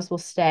bylaws will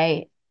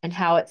stay and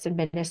how it's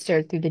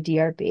administered through the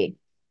DRB.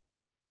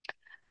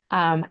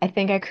 I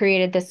think I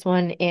created this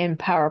one in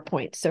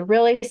PowerPoint. So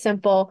really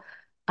simple,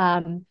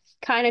 kind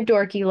of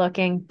dorky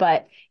looking,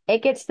 but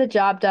it gets the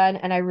job done.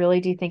 And I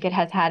really do think it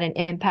has had an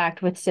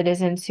impact with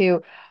citizens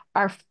who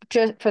are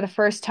just for the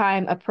first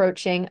time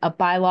approaching a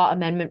bylaw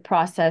amendment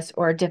process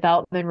or a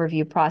development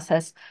review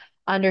process,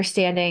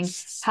 understanding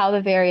how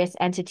the various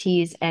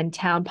entities and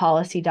town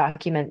policy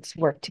documents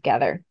work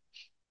together.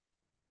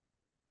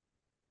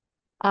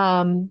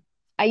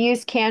 I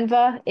use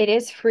Canva. It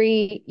is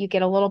free. You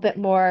get a little bit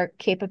more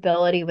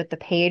capability with the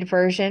paid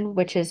version,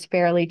 which is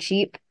fairly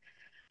cheap.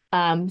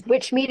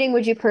 Which meeting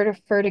would you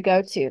prefer to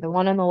go to? The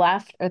one on the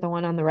left or the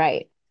one on the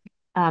right?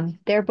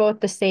 They're both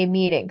the same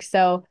meeting.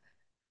 So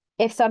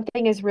if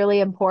something is really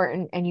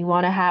important and you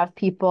want to have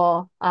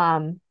people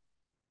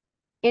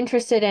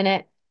interested in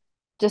it,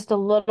 just a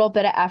little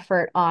bit of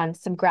effort on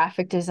some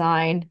graphic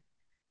design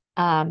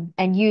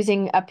and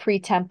using a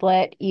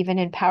pre-template, even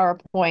in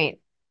PowerPoint,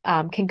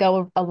 can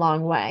go a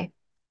long way.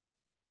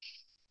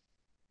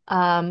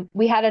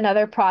 We had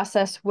another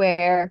process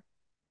where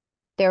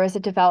there was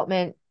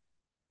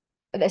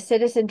a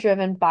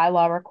citizen-driven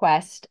bylaw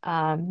request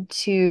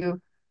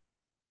to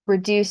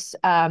reduce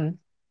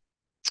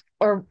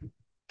or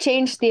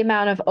change the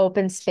amount of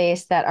open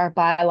space that our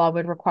bylaw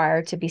would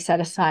require to be set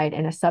aside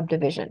in a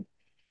subdivision.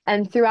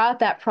 And throughout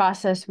that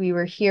process, we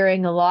were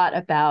hearing a lot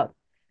about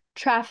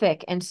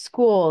traffic and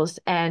schools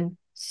and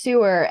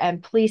sewer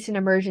and police and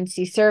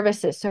emergency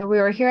services. So we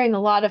were hearing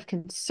a lot of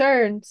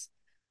concerns,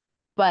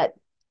 but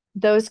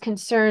those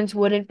concerns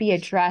wouldn't be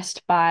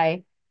addressed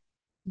by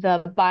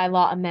the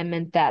bylaw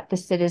amendment that the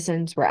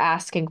citizens were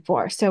asking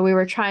for. So we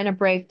were trying to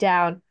break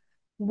down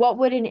what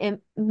would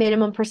an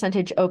minimum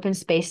percentage open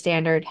space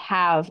standard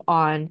have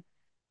on,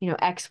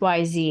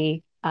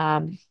 XYZ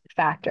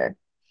factor.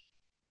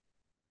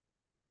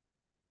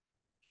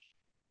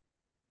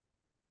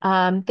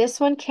 This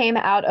one came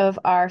out of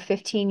our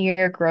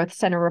 15-year growth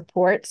center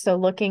report. So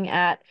looking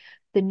at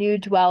the new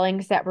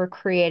dwellings that were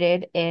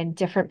created in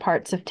different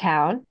parts of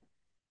town.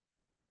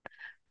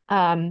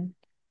 And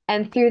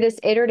through this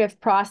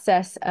iterative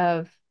process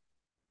of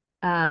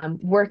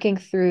working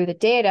through the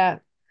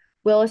data,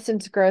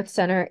 Williston's growth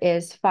center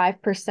is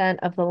 5%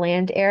 of the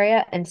land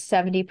area and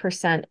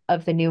 70%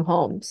 of the new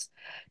homes.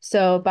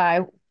 So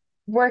by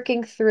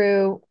working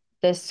through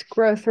this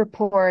growth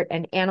report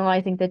and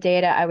analyzing the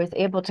data, I was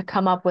able to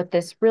come up with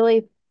this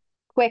really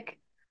quick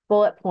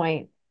bullet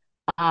point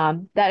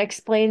that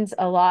explains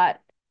a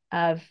lot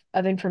of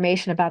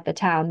information about the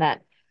town,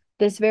 that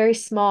this very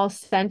small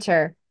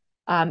center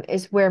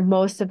is where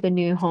most of the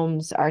new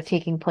homes are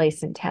taking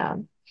place in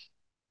town.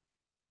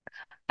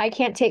 I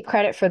can't take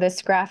credit for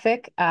this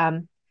graphic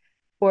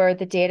or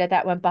the data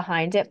that went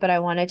behind it, but I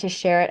wanted to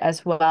share it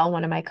as well.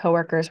 One of my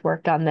coworkers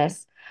worked on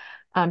this,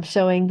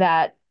 showing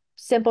that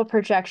simple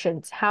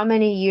projections, how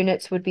many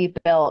units would be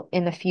built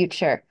in the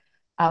future.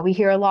 We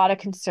hear a lot of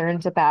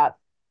concerns about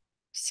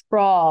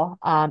sprawl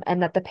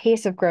and that the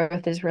pace of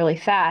growth is really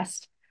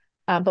fast.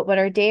 But what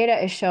our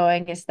data is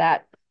showing is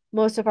that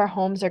most of our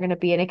homes are going to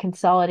be in a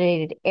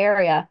consolidated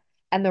area,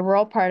 and the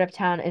rural part of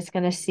town is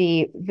going to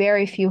see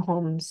very few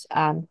homes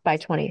by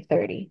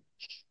 2030.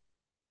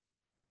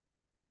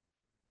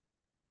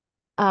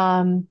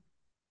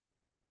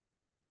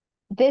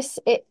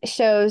 It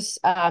shows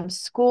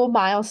school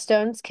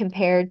milestones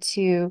compared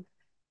to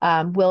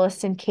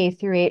Williston K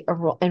through 8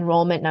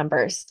 enrollment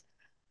numbers.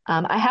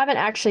 I haven't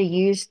actually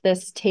used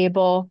this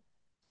table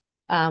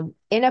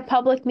in a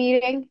public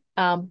meeting,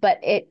 but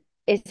it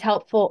is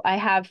helpful. I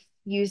have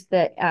used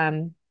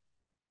the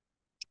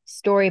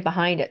story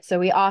behind it. So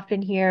we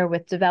often hear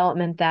with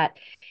development that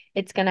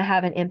it's going to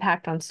have an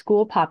impact on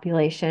school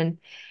population.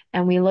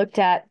 And we looked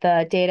at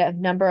the data of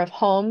number of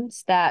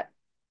homes that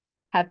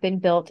have been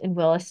built in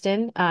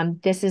Williston.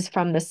 This is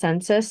from the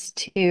census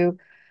to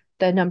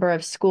the number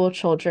of school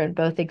children,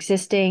 both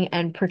existing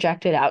and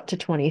projected out to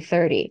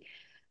 2030,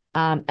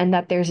 and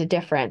that there's a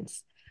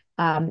difference.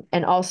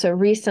 And also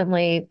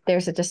recently,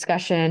 there's a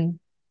discussion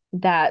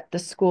that the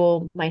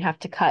school might have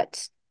to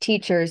cut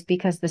teachers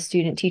because the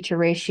student-teacher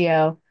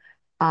ratio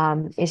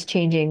is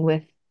changing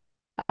with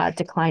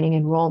declining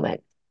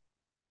enrollment.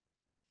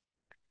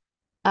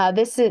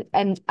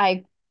 And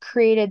I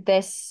created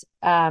this,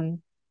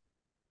 in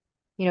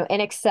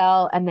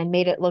Excel and then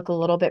made it look a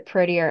little bit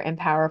prettier in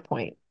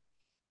PowerPoint.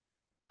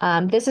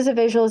 This is a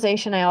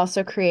visualization I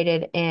also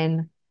created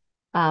in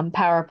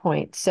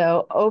PowerPoint.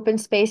 So open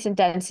space and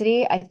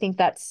density, I think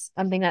that's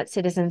something that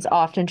citizens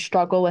often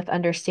struggle with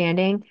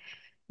understanding,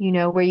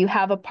 where you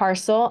have a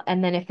parcel,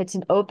 and then if it's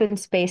an open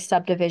space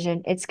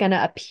subdivision, it's going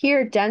to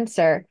appear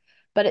denser,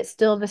 but it's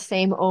still the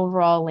same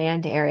overall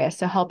land area.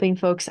 So helping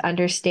folks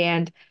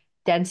understand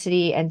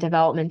density and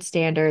development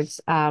standards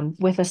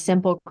with a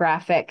simple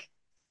graphic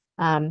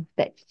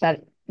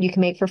that you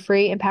can make for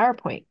free in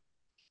PowerPoint.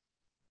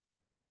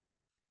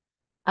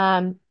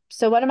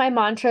 So one of my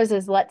mantras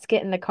is let's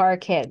get in the car,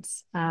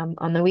 kids.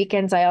 On the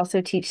weekends, I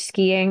also teach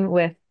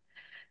skiing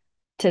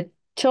to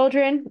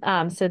children.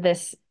 So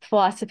this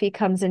philosophy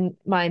comes in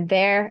mind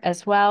there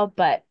as well,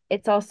 but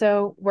it's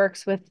also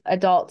works with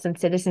adults and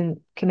citizen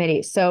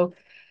committees. So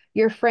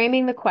you're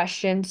framing the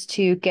questions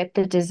to get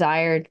the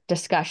desired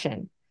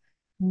discussion,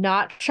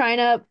 not trying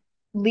to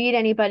lead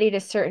anybody to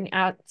certain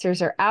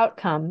answers or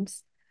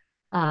outcomes.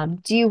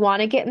 Do you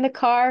want to get in the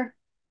car?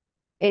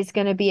 Is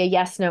going to be a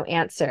yes, no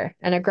answer.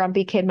 And a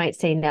grumpy kid might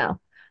say no.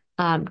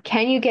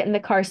 Can you get in the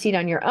car seat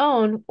on your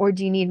own, or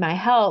do you need my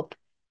help?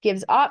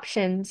 Gives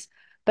options,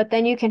 but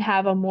then you can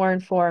have a more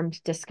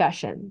informed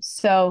discussion.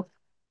 So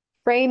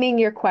framing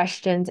your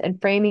questions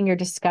and framing your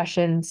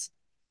discussions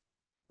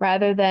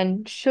rather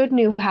than should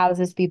new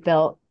houses be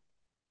built,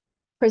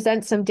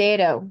 present some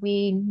data.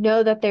 We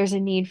know that there's a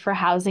need for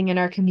housing in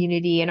our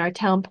community, and our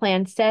town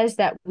plan says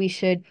that we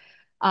should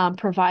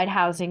provide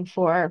housing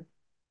for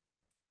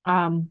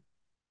um,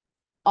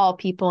 all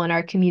people in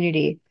our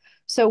community.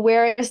 So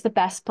where is the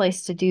best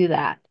place to do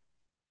that?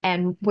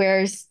 And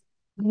where's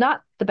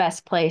not the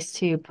best place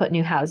to put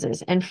new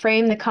houses? And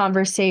frame the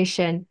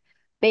conversation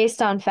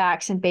based on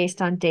facts and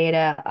based on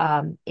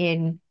data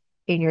in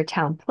your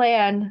town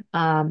plan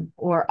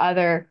or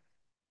other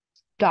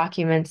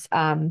documents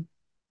about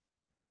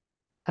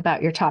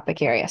your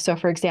topic area. So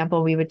for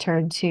example, we would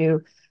turn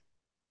to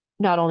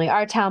not only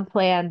our town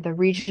plan, the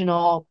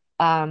regional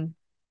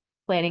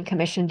planning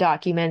commission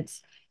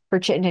documents. For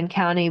Chittenden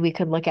County, we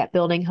could look at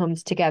building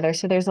homes together.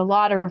 So there's a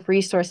lot of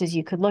resources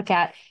you could look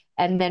at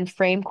and then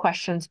frame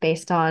questions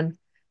based on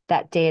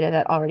that data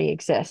that already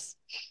exists.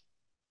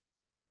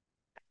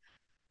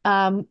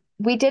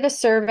 We did a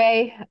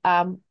survey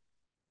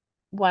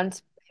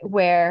once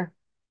where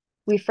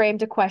we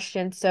framed a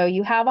question. So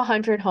you have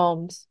 100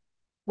 homes.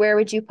 Where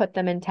would you put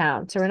them in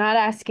town? So we're not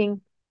asking,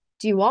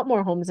 do you want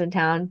more homes in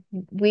town?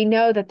 We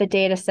know that the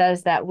data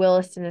says that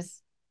Williston is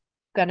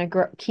going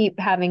to keep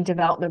having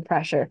development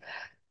pressure.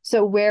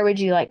 So where would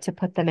you like to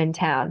put them in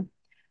town?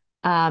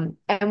 And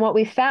what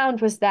we found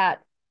was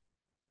that,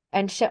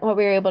 and what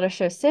we were able to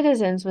show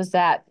citizens was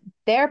that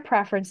their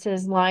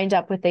preferences lined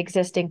up with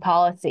existing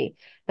policy,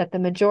 that the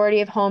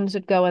majority of homes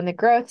would go in the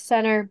growth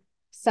center,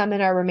 some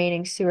in our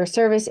remaining sewer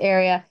service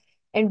area,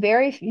 and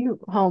very few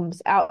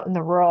homes out in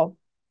the rural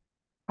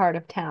part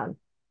of town.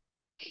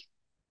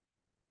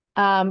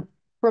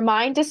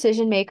 Remind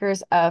decision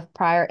makers of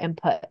prior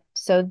input.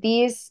 So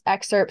these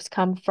excerpts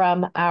come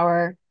from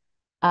our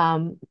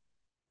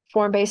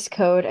form-based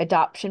code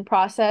adoption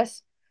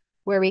process,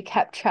 where we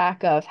kept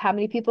track of how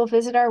many people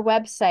visit our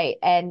website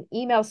and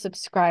email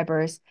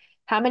subscribers,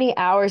 how many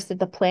hours did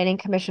the Planning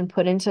Commission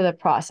put into the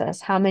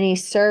process, how many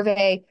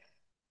survey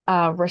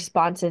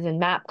responses and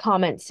map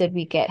comments did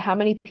we get, how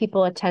many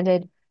people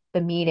attended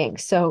the meeting.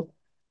 So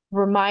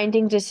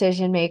reminding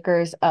decision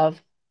makers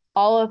of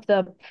all of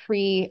the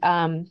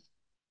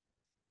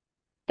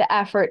the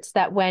efforts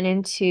that went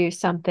into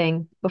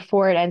something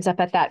before it ends up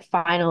at that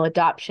final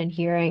adoption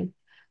hearing.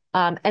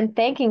 And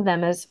thanking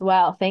them as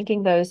well,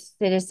 thanking those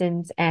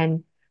citizens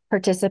and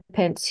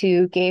participants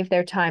who gave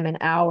their time and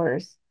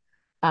hours,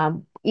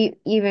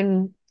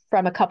 even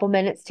from a couple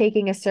minutes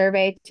taking a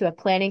survey to a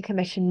planning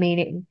commission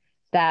meeting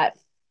that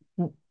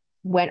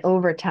went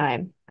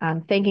overtime.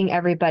 Thanking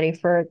everybody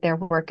for their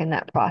work in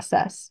that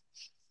process.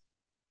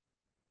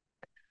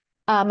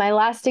 My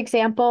last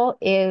example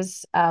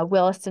is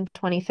Williston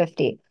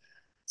 2050.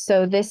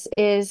 So this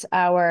is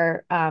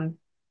our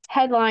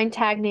headline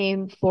tag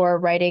name for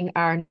writing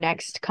our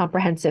next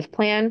comprehensive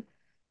plan.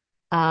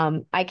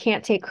 I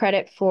can't take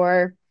credit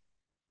for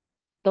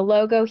the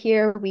logo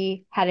here.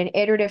 We had an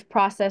iterative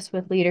process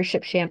with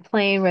Leadership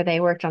Champlain where they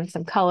worked on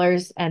some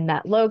colors and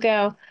that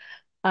logo.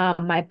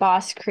 My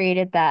boss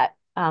created that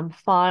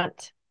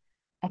font.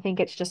 I think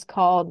it's just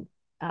called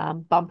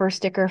bumper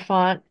sticker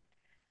font.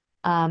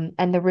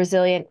 And the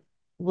resilient,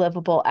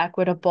 livable,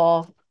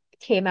 equitable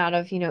came out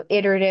of,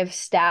 iterative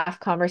staff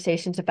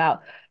conversations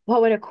about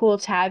what would a cool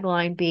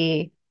tagline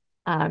be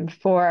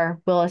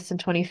for Williston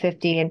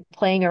 2050 and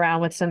playing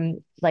around with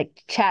some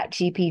like chat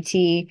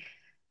GPT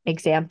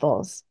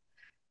examples.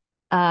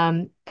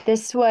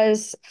 This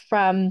was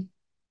from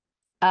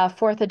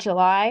 4th of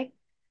July.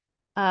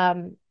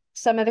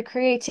 Some of the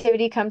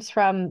creativity comes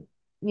from,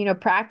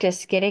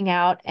 practice getting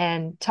out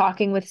and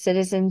talking with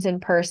citizens in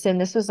person.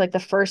 This was like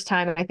the first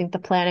time I think the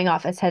planning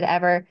office had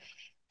ever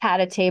had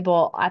a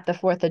table at the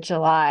 4th of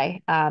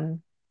July,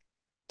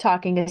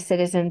 talking to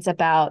citizens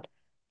about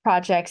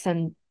projects.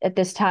 And at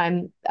this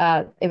time,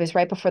 it was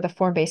right before the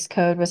form-based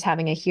code was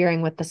having a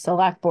hearing with the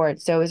select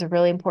board. So it was a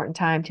really important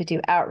time to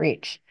do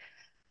outreach.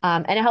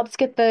 And it helps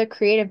get the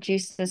creative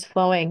juices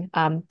flowing,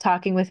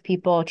 talking with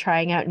people,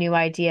 trying out new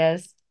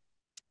ideas.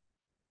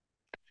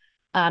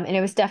 And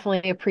it was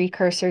definitely a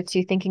precursor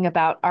to thinking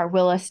about our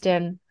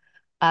Williston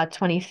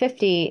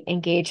 2050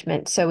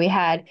 engagement. So we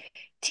had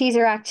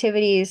teaser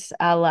activities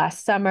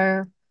last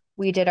summer.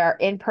 We did our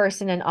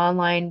in-person and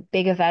online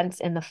big events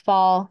in the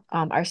fall.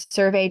 Our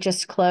survey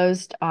just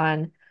closed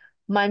on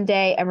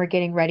Monday, and we're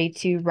getting ready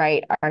to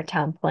write our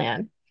town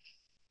plan.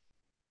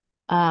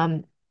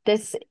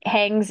 This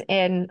hangs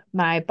in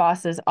my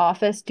boss's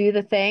office, do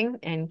the thing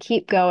and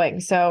keep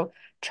going. So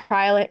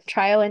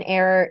trial and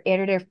error,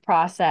 iterative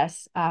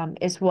process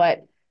is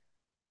what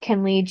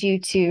can lead you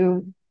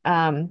to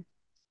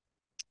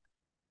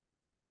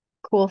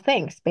cool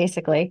things,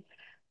 basically.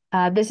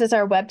 This is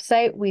our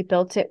website. We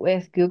built it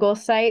with Google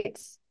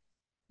Sites.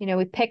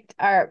 We picked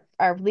our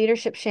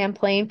leadership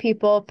Champlain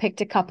people,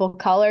 picked a couple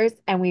colors,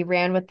 and we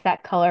ran with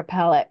that color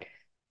palette.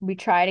 We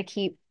try to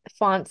keep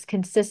fonts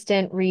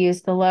consistent,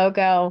 reuse the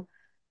logo.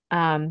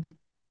 Um,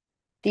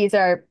 these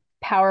are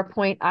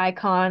PowerPoint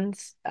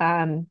icons.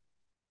 I'm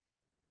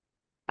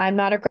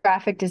not a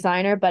graphic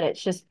designer, but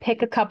it's just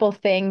pick a couple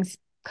things,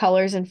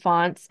 colors and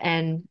fonts,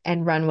 and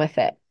run with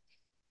it.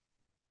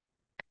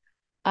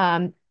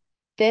 Um,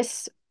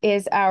 this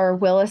is our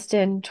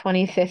Williston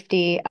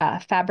 2050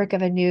 fabric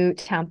of a new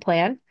town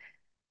plan.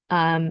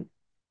 Um,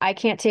 I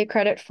can't take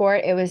credit for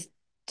it. It was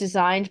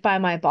designed by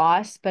my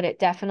boss, but it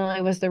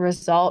definitely was the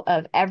result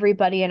of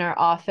everybody in our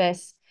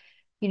office,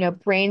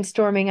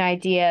 brainstorming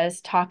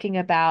ideas, talking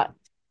about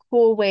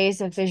cool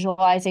ways of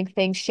visualizing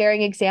things,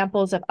 sharing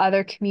examples of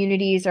other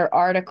communities or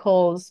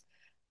articles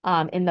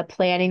in the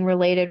planning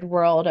related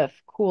world of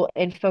cool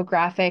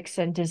infographics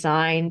and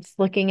designs,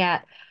 looking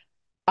at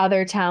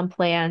other town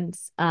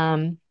plans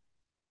and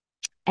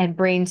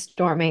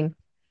brainstorming.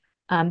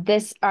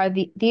 These are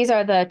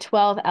the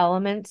 12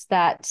 elements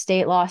that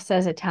state law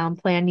says a town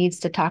plan needs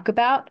to talk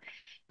about.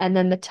 And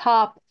then the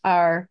top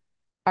are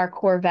our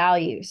core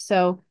values.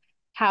 So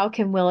how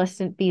can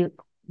Williston be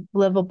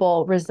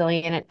livable,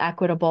 resilient, and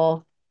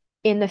equitable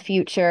in the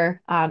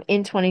future,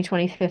 in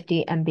 2020,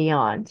 50, and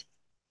beyond?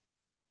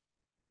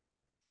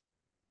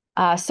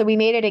 So we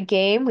made it a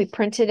game. We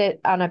printed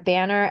it on a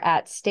banner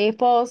at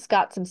Staples,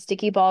 got some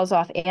sticky balls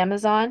off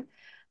Amazon.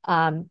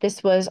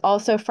 This was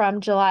also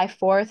from July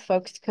 4th.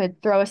 Folks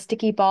could throw a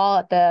sticky ball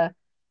at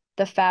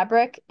the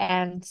fabric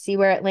and see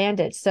where it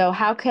landed. So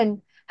how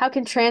can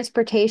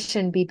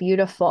transportation be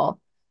beautiful?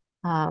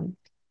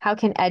 How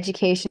can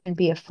education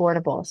be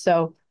affordable?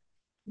 So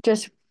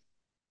just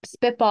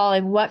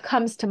spitballing, what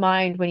comes to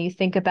mind when you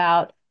think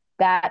about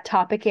that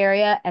topic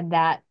area and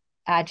that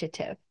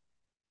adjective?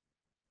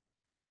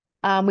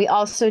 We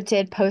also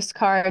did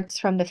postcards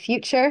from the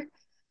future.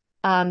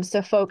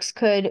 So folks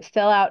could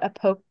fill out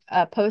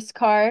a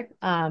postcard.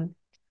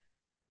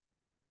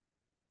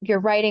 You're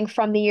writing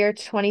from the year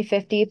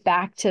 2050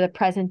 back to the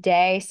present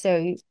day.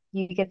 So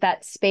you get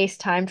that space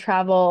time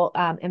travel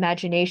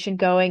imagination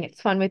going.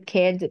 It's fun with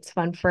kids. It's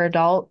fun for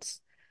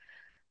adults.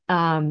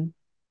 Um,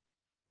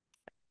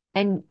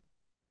 and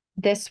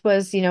this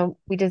was,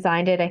 we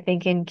designed it, I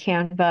think, in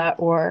Canva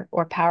or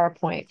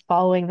PowerPoint,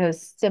 following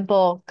those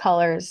simple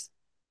colors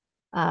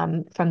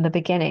from the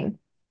beginning.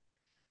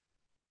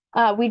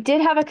 We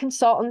did have a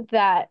consultant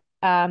that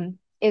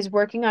is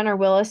working on our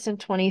Williston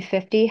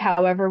 2050.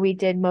 However, we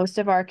did most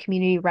of our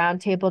community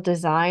roundtable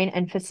design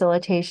and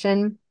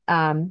facilitation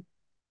on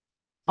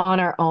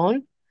our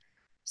own.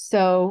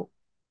 So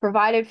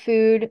provided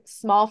food,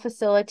 small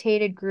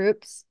facilitated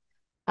groups.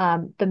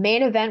 The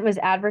main event was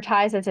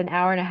advertised as an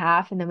hour and a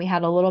half, and then we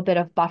had a little bit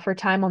of buffer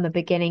time on the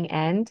beginning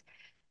end.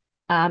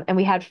 And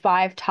we had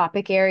 5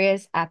 topic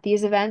areas at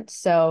these events.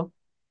 So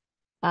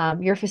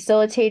your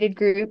facilitated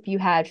group, you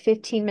had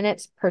 15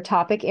 minutes per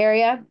topic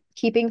area.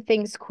 Keeping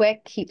things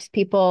quick keeps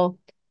people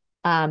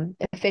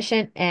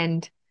efficient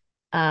and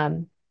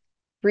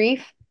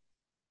brief.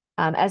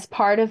 As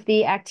part of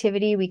the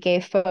activity, we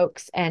gave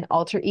folks an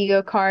alter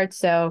ego card.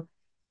 So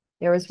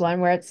there was one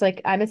where it's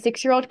like, I'm a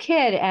 6-year-old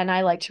kid and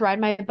I like to ride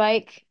my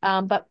bike,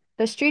 but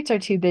the streets are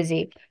too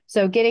busy.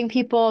 So getting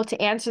people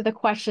to answer the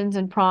questions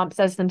and prompts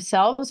as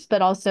themselves,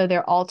 but also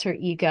their alter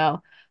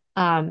ego.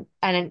 And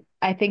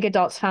I think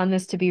adults found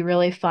this to be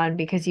really fun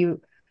because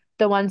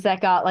the ones that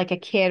got like a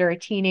kid or a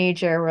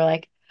teenager were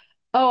like,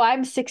 oh,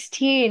 I'm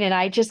 16 and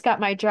I just got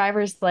my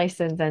driver's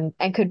license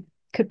and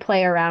could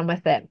play around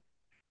with it.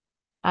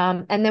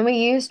 And then we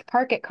used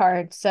Park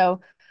cards.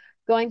 So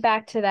going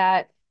back to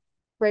that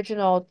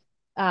original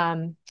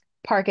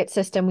Park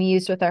system we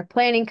used with our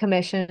planning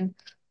commission,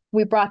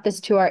 we brought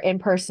this to our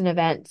in-person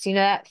events.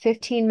 That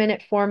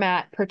 15-minute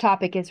format per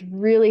topic is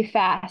really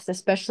fast,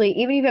 especially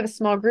even if you have a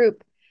small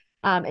group,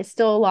 it's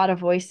still a lot of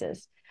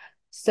voices.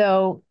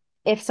 So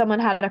if someone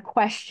had a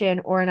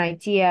question or an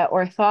idea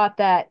or thought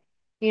that,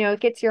 it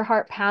gets your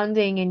heart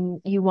pounding and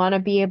you want to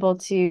be able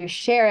to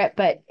share it,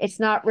 but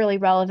it's not really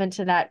relevant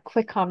to that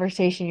quick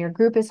conversation your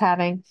group is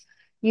having,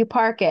 you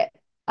park it.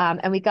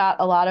 And we got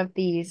a lot of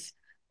these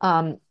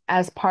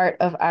as part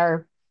of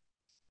our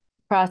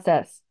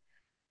process.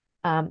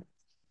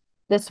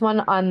 This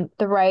one on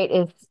the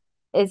right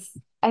is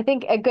I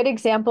think a good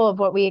example of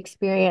what we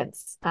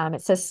experience.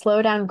 It says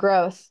slow down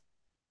growth,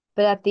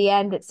 but at the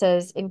end it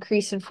says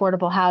increase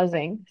affordable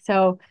housing.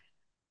 So,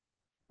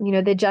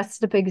 the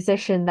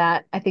juxtaposition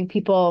that I think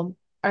people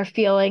are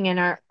feeling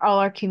and all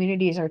our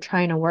communities are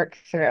trying to work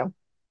through.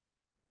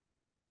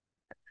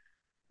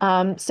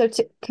 So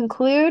to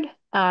conclude,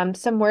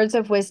 some words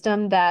of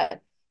wisdom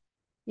that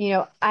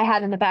I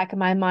had in the back of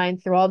my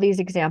mind through all these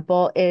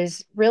examples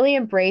is really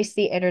embrace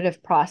the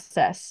iterative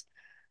process.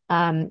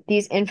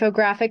 These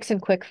infographics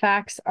and quick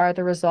facts are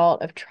the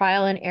result of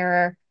trial and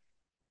error,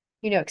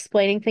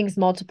 explaining things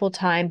multiple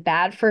times,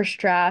 bad first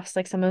drafts,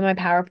 like some of my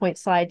PowerPoint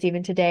slides,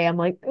 even today, I'm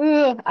like,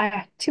 ugh,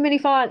 too many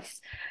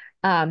fonts,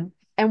 and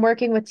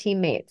working with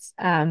teammates.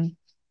 I'm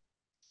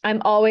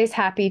always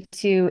happy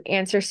to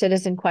answer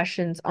citizen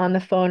questions on the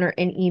phone or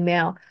in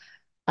email,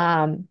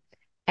 um,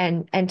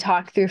 and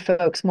talk through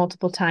folks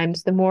multiple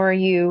times. The more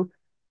you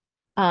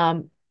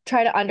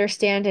try to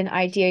understand an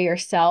idea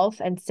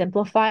yourself and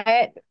simplify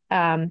it,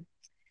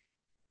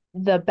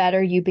 the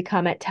better you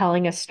become at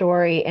telling a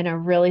story in a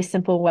really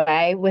simple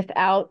way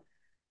without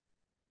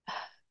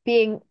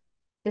being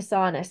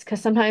dishonest.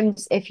 Because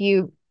sometimes if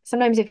you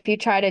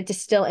try to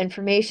distill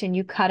information,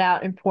 you cut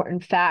out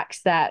important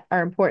facts that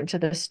are important to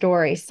the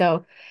story.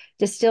 So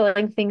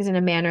distilling things in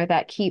a manner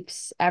that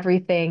keeps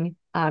everything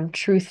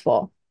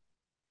truthful.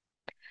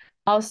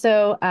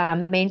 Also,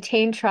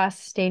 maintain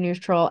trust, stay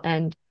neutral,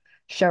 and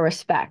show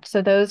respect.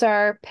 So those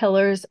are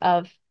pillars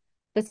of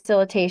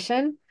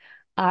facilitation.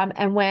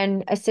 And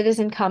when a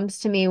citizen comes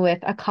to me with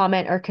a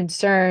comment or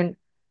concern,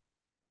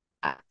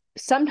 uh,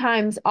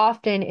 sometimes,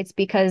 often, it's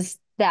because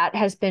that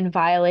has been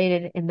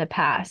violated in the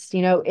past.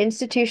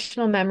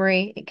 Institutional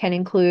memory can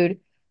include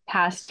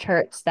past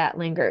hurts that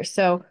linger.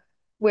 So,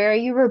 where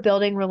you were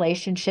building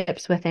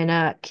relationships within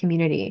a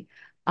community,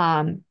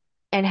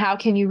 and how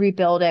can you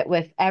rebuild it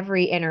with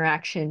every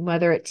interaction,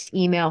 whether it's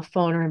email,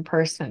 phone, or in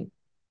person?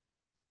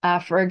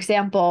 For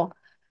example,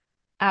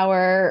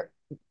 our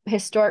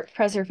historic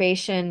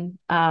preservation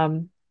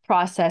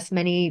process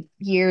many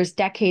years,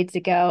 decades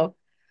ago,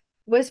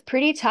 was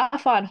pretty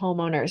tough on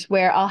homeowners,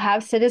 where I'll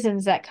have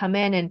citizens that come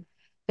in and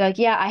they're like,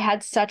 yeah, I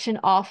had such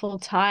an awful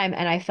time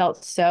and I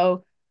felt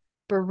so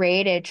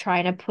berated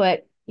trying to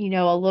put,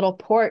 a little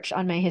porch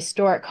on my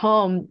historic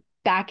home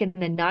back in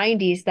the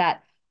 90s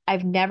that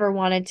I've never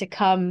wanted to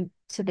come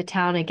to the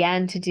town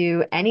again to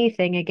do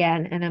anything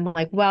again. And I'm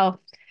like,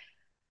 well,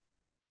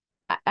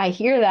 I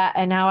hear that.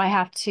 And now I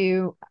have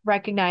to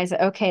recognize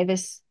that, okay,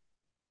 this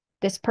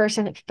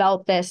person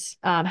felt this,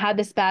 had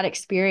this bad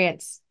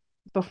experience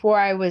before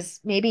I was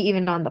maybe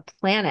even on the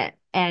planet.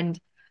 And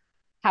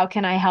how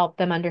can I help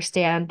them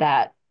understand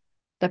that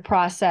the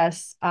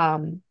process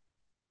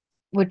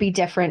would be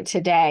different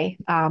today?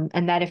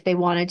 And that if they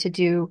wanted to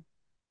do,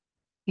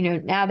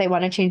 now they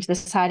want to change the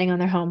siding on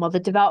their home, well, the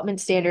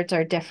development standards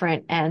are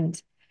different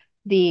and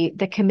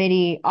the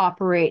committee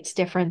operates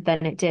different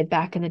than it did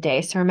back in the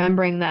day. So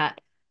remembering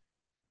that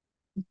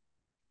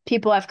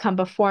people have come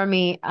before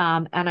me,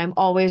 and I'm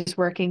always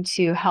working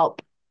to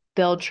help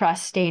build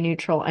trust, stay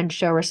neutral, and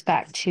show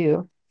respect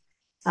to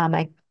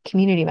my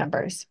community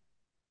members.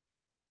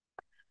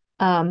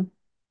 Um,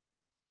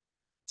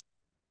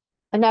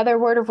 Another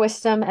word of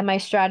wisdom and my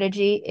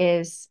strategy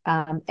is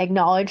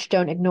acknowledge,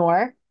 don't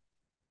ignore.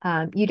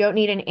 You don't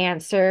need an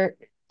answer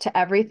to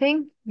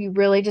everything. You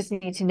really just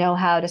need to know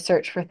how to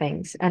search for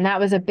things. And that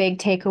was a big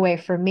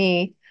takeaway for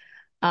me.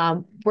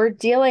 We're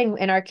dealing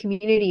in our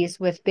communities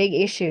with big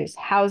issues: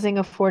 housing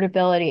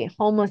affordability,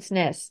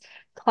 homelessness,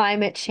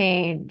 climate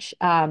change,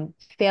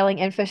 failing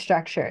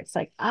infrastructure. It's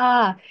like,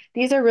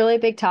 these are really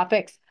big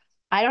topics.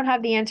 I don't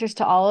have the answers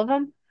to all of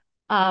them,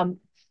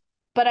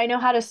 but I know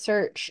how to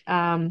search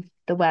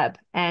the web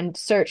and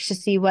search to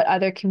see what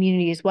other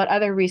communities, what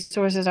other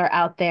resources are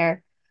out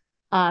there,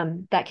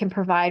 that can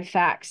provide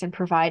facts and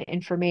provide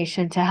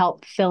information to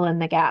help fill in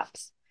the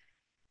gaps.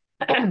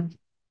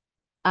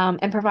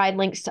 And provide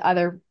links to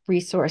other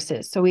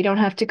resources. So we don't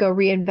have to go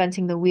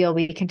reinventing the wheel.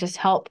 We can just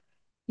help,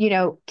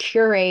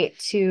 curate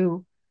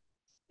to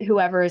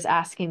whoever is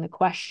asking the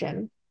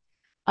question,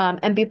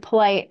 and be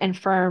polite and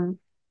firm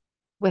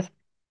with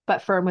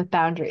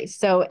boundaries.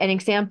 So an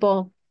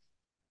example,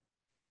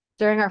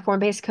 during our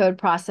form-based code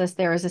process,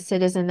 there was a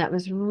citizen that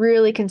was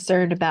really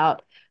concerned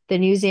about the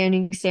new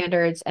zoning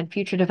standards and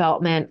future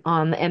development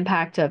on the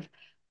impact of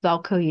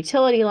Velco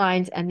utility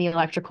lines and the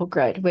electrical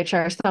grid, which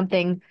are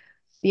something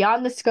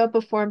beyond the scope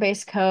of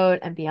form-based code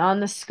and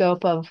beyond the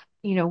scope of,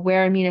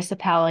 where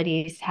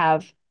municipalities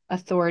have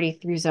authority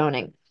through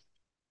zoning.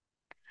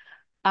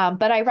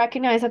 But I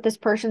recognize that this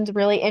person's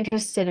really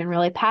interested and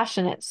really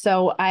passionate.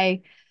 So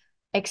I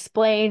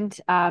explained,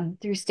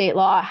 through state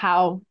law,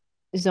 how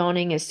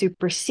zoning is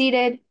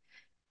superseded,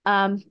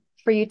 for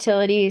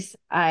utilities.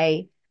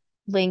 I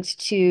linked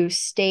to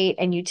state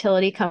and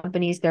utility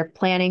companies. They're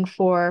planning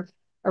for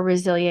a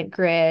resilient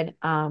grid.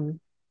 A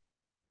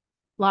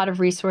lot of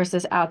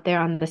resources out there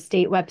on the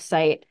state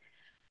website.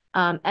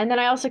 And then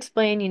I also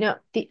explained,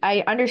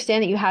 I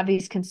understand that you have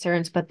these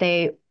concerns, but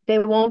they they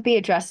won't be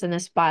addressed in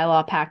this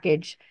bylaw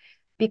package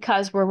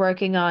because we're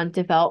working on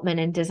development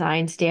and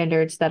design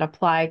standards that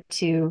apply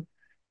to,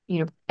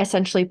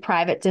 essentially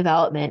private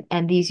development,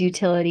 and these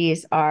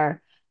utilities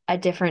are a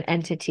different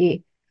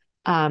entity.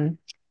 Um,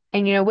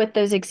 and with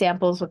those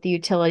examples with the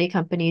utility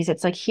companies,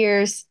 it's like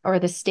or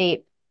the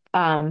state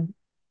um,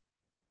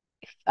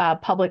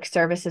 public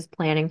services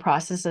planning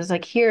processes,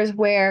 like here's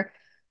where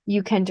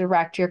you can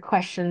direct your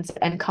questions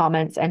and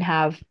comments and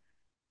have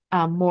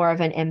more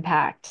of an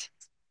impact.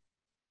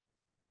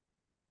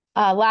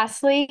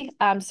 Lastly,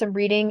 some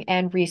reading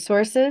and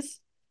resources.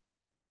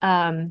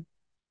 Um,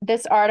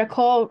 this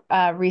article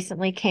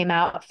recently came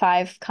out,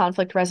 5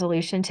 conflict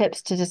resolution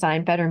tips to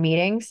design better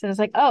meetings. And it's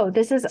like, oh,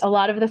 this is a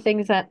lot of the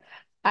things that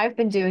I've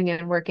been doing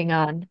and working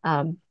on.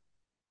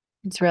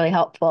 It's really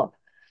helpful.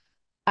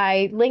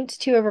 I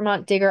linked to a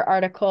Vermont Digger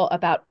article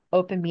about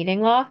open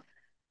meeting law.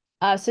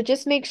 So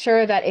just make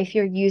sure that if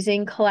you're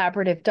using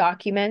collaborative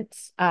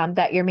documents,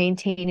 that you're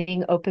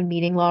maintaining open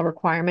meeting law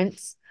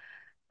requirements.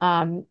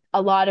 A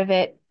lot of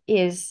it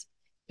is,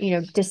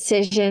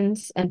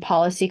 decisions and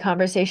policy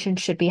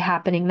conversations should be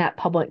happening in that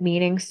public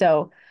meeting.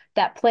 So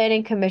that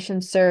planning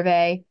commission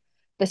survey,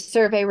 the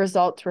survey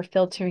results were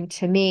filtering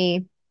to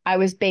me. I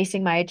was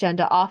basing my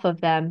agenda off of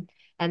them,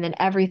 and then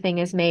everything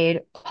is made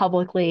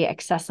publicly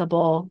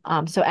accessible.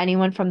 So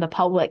anyone from the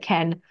public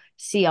can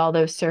see all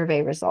those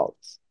survey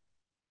results.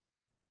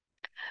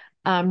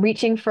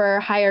 Reaching for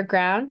Higher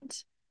Ground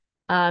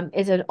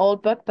is an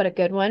old book, but a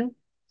good one.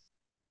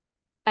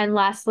 And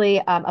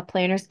lastly, A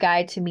Planner's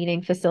Guide to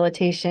Meeting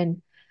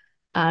Facilitation.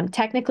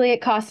 Technically,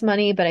 it costs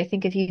money, but I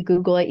think if you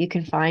Google it, you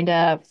can find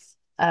a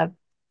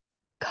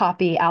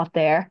copy out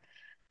there.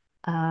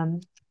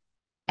 And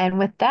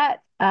with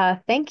that,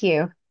 thank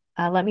you.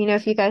 Let me know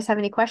if you guys have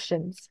any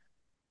questions.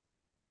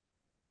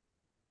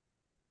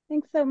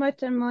 Thanks so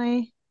much,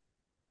 Emily.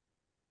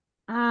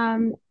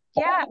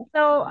 Yeah,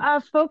 so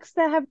folks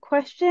that have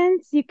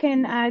questions, you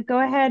can go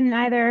ahead and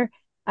either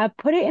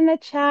put it in the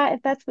chat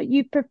if that's what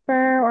you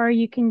prefer, or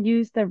you can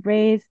use the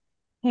raise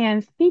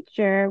hand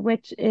feature,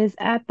 which is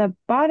at the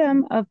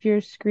bottom of your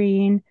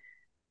screen.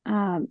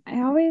 I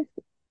always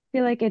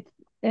feel like it's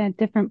in a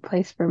different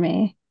place for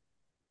me.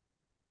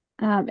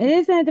 It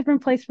is in a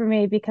different place for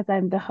me because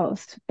I'm the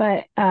host,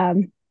 but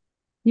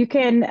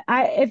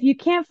if you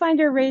can't find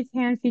your raise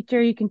hand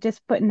feature, you can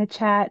just put in the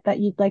chat that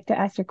you'd like to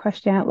ask your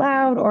question out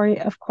loud, or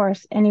of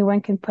course, anyone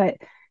can put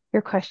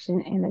your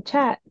question in the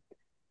chat.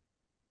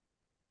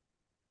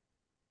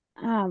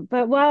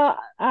 But while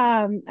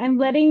I'm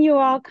letting you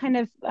all kind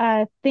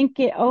of think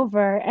it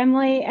over,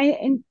 Emily,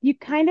 and you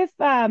kind of,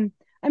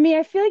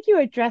 I feel like you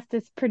addressed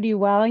this pretty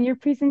well in your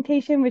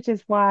presentation, which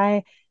is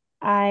why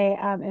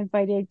I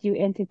invited you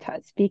in to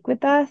speak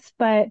with us.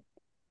 But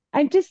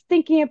I'm just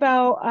thinking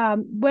about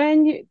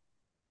when you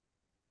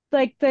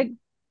like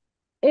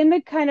in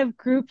the kind of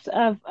groups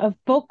of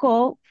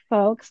vocal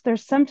folks,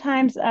 there's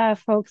sometimes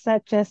folks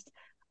that just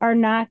are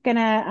not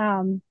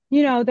gonna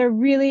they're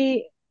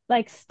really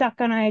like stuck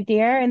on an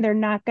idea and they're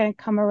not gonna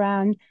come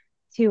around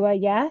to a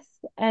yes,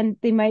 and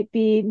they might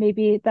be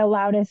maybe the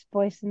loudest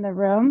voice in the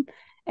room.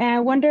 And I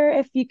wonder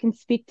if you can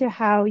speak to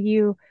how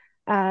you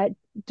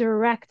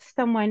direct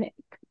someone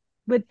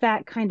with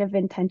that kind of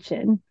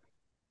intention.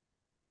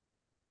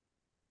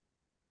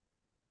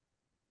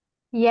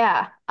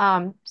 Yeah.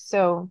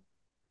 So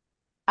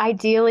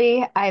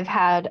ideally, I've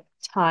had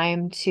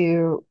time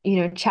to,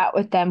 chat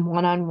with them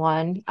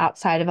one-on-one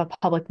outside of a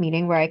public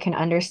meeting where I can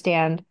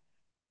understand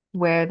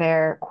where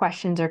their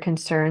questions or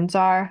concerns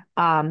are.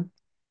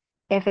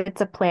 If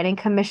it's a planning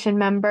commission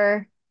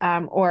member,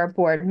 or a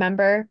board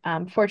member,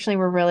 fortunately,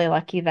 we're really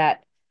lucky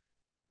that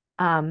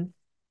um,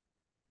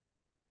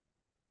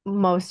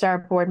 most our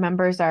board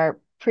members are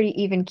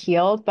pretty even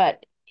keeled,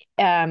 but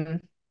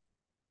um,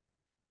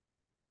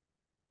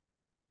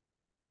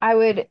 I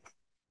would,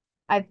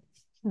 I,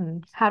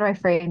 how do I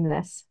frame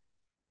this?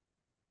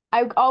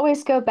 I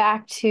always go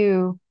back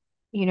to,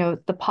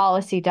 the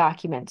policy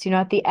documents.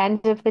 At the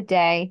end of the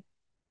day,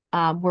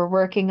 we're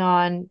working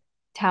on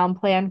town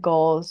plan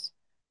goals.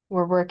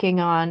 We're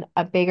working on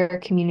a bigger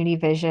community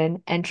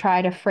vision and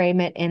try to frame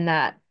it in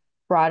that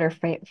broader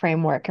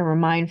framework and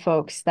remind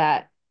folks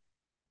that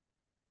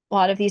a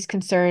lot of these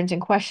concerns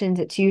and questions,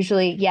 it's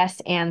usually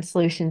yes and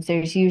solutions.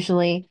 There's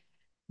usually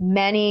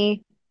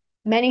many,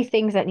 many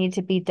things that need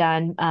to be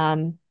done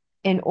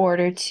in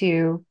order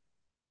to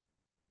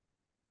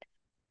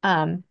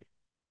um,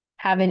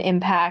 have an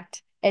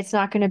impact. It's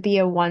not going to be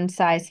a one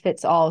size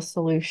fits all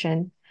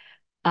solution.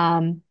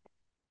 Um,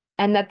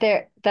 and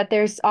that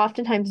there's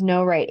oftentimes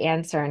no right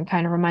answer, and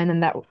kind of remind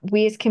them that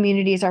we as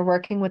communities are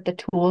working with the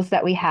tools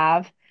that we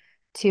have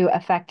to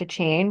affect a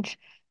change,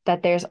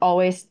 that there's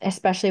always,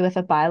 especially with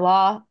a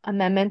bylaw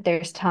amendment,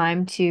 there's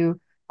time to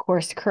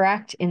course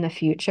correct in the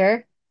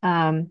future,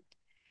 and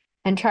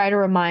try to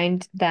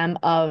remind them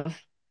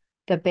of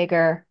the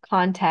bigger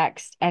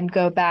context and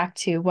go back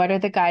to what are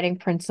the guiding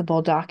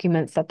principle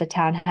documents that the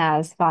town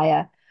has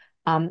via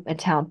a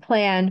town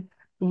plan,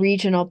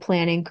 regional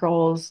planning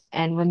goals,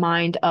 and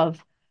remind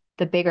of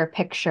the bigger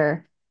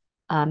picture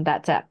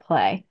that's at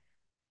play.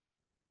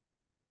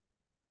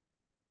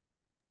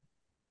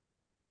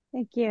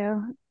 Thank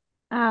you.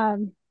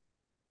 Um,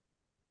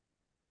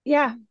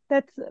 yeah,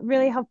 that's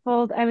really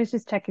helpful. I was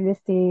just checking to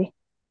see,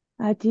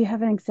 do you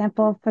have an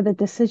example for the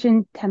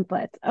decision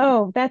templates?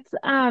 Oh,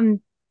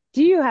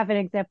 do you have an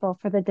example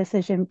for the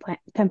decision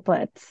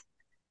templates?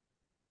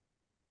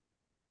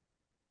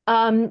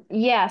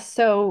 Yeah,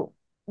 so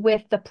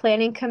with the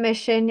Planning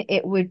Commission,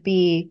 it would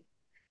be,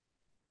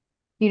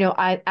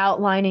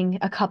 outlining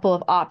a couple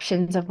of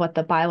options of what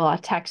the bylaw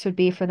text would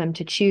be for them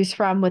to choose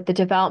from. With the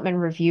Development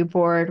Review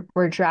Board,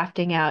 we're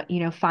drafting out,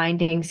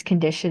 findings,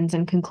 conditions,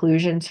 and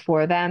conclusions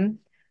for them.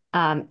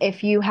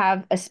 If you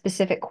have a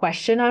specific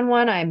question on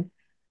one,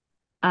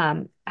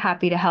 I'm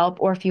happy to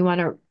help. Or if you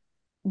want to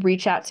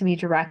reach out to me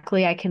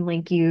directly, I can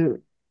link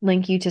you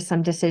to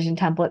some decision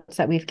templates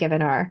that we've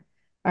given our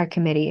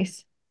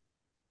committees.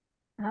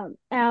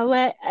 I'll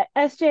let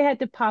SJ had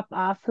to pop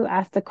off who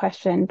asked the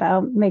question, but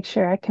I'll make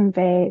sure I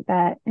convey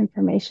that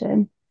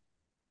information.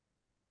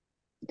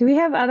 Do we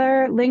have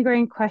other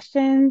lingering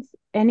questions?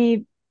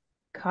 Any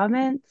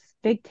comments,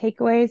 big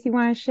takeaways you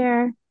want to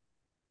share?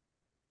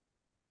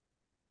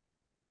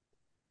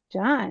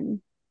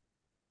 John.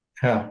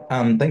 Yeah,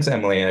 thanks,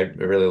 Emily. I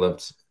really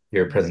loved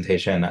your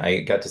presentation.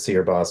 I got to see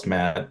your boss,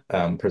 Matt,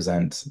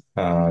 present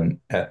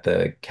at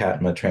the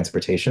CATMA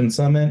Transportation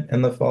Summit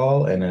in the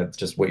fall, and it's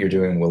just what you're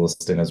doing in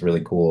Williston is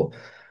really cool.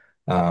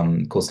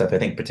 Cool stuff. I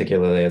think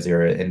particularly as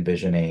you're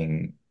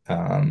envisioning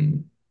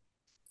kind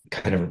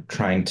of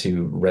trying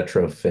to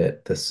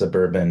retrofit the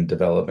suburban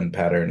development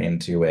pattern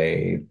into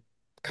a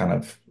kind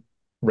of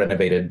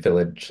renovated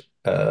village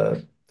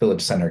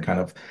center kind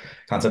of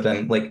concept.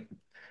 And like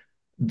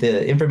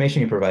the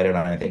information you provided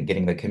on, I think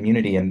getting the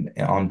community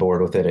on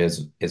board with it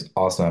is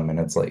awesome, and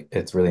it's like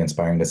it's really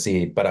inspiring to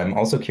see. But I'm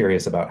also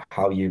curious about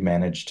how you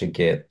manage to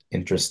get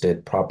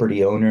interested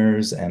property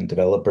owners and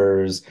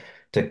developers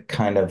to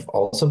kind of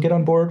also get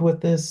on board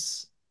with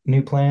this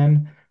new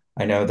plan.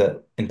 I know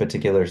that in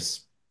particular,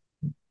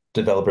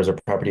 developers or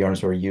property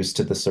owners who are used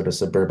to this sort of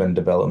suburban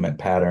development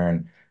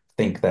pattern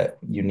think that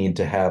you need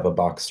to have a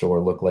box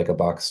store look like a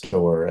box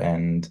store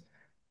and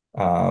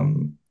are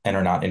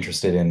not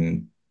interested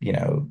in,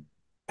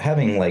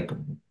 having like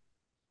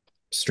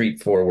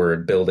street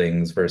forward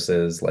buildings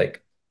versus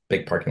like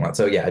big parking lots.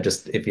 So yeah,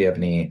 just if you have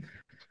any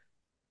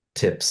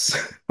tips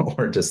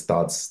or just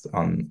thoughts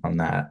on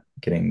that,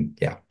 getting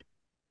yeah.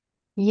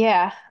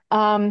 Yeah.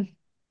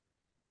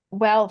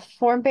 Well,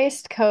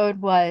 form-based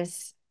code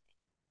was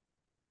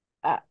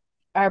uh,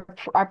 our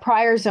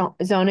prior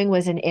zoning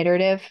was an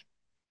iterative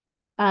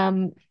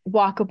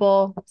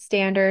walkable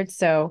standard.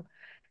 So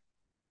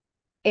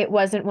it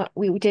wasn't what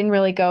we didn't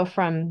really go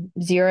from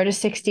 0 to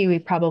 60. We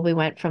probably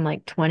went from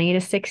like 20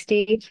 to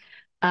 60.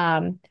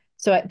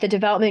 So the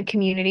development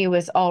community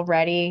was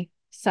already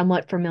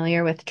somewhat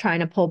familiar with trying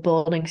to pull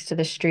buildings to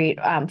the street.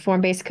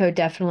 Form-based code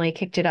definitely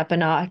kicked it up a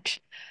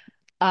notch.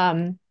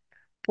 Um,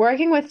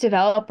 Working with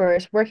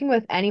developers, working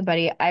with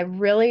anybody, I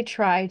really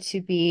try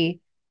to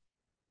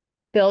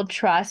build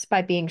trust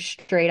by being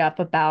straight up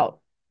about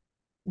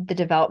the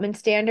development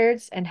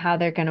standards and how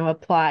they're going to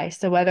apply.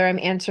 So whether I'm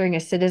answering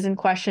a citizen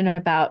question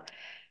about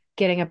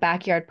getting a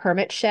backyard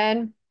permit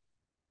shed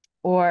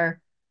or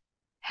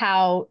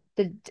how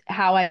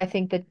I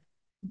think the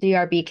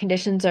DRB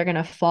conditions are going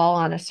to fall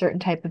on a certain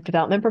type of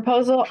development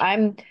proposal,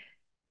 I'm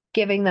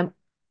giving them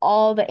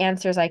all the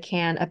answers I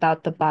can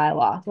about the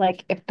bylaw.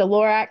 Like if the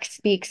LORAC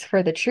speaks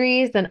for the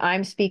trees, then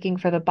I'm speaking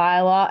for the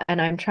bylaw,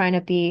 and I'm trying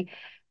to be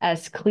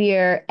as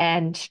clear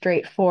and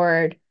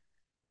straightforward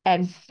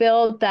and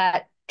build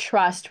that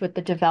trust with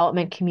the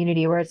development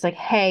community where it's like,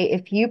 hey,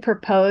 if you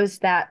propose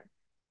that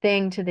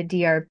thing to the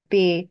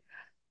DRB,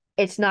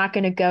 it's not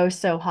going to go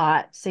so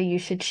hot. So you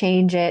should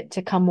change it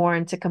to come more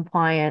into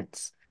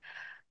compliance.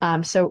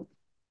 So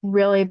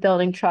really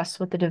building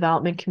trust with the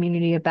development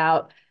community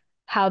about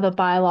how the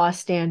bylaw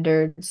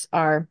standards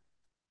are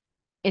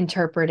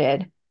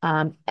interpreted.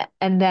 And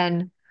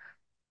then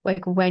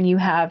like when you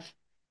have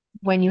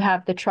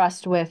the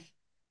trust with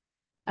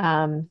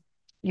um,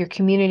 your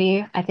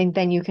community, I think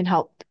then you can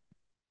help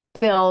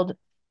build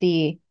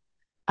the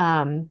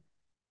um,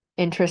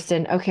 interest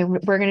in, okay,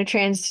 we're going to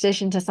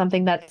transition to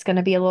something that's going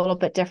to be a little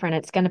bit different.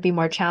 It's going to be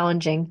more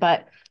challenging,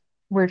 but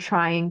we're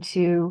trying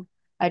to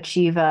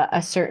achieve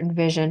a certain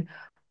vision.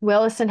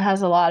 Williston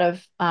has a lot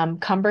of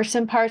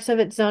cumbersome parts of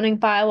its zoning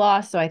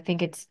bylaw, so I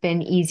think it's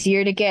been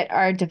easier to get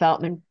our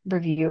development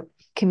review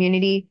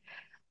community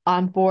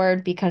on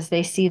board because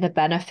they see the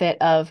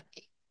benefit of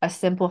a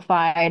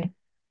simplified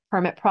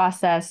permit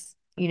process,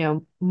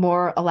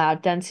 more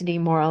allowed density,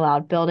 more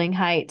allowed building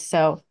height.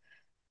 So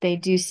they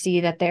do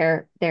see that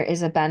there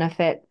is a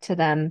benefit to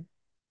them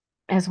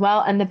as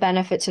well, and the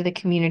benefit to the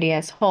community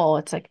as whole.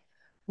 It's like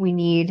we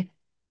need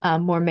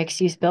more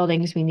mixed use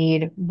buildings, we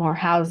need more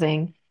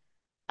housing.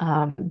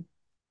 Yeah.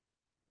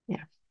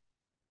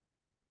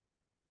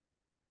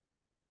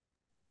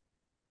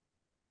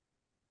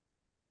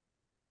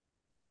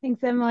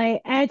 Thanks,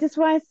 Emily. And I just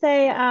want to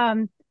say,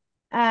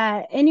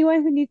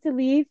 Anyone who needs to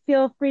leave,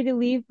 feel free to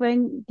leave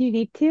when you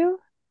need to.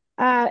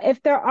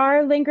 If there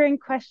are lingering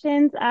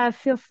questions,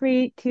 feel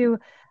free to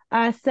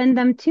send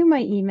them to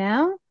my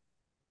email,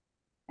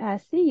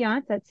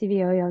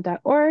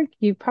 cyance@cvoeo.org.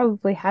 You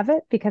probably have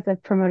it because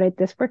I've promoted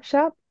this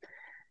workshop.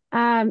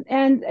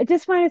 And I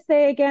just want to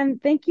say again,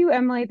 thank you,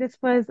 Emily. This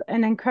was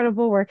an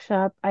incredible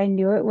workshop. I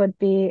knew it would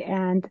be,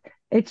 and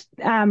it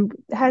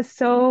has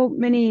so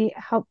many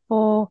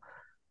helpful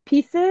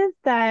pieces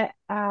that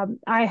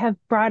I have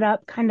brought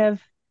up kind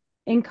of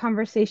in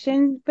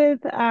conversation with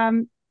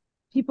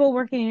people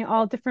working in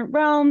all different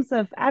realms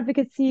of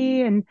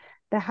advocacy and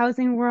the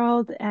housing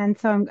world. And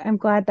so I'm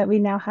glad that we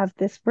now have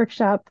this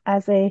workshop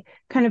as a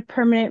kind of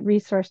permanent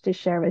resource to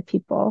share with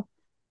people.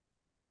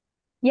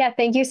 Yeah,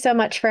 thank you so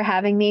much for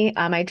having me.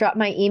 I dropped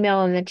my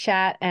email in the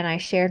chat and I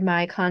shared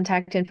my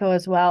contact info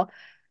as well.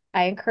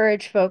 I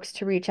encourage folks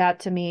to reach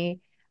out to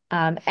me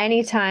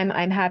anytime.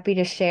 I'm happy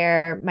to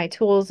share my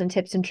tools and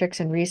tips and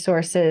tricks and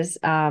resources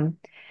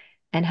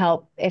and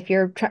help. If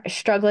you're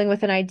struggling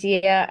with an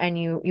idea and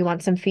you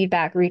want some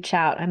feedback, reach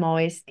out. I'm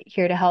always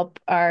here to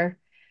help our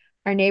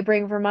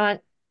neighboring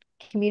Vermont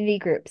community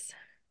groups.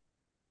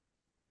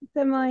 Thanks,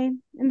 Emily,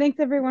 and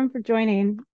thanks everyone for joining.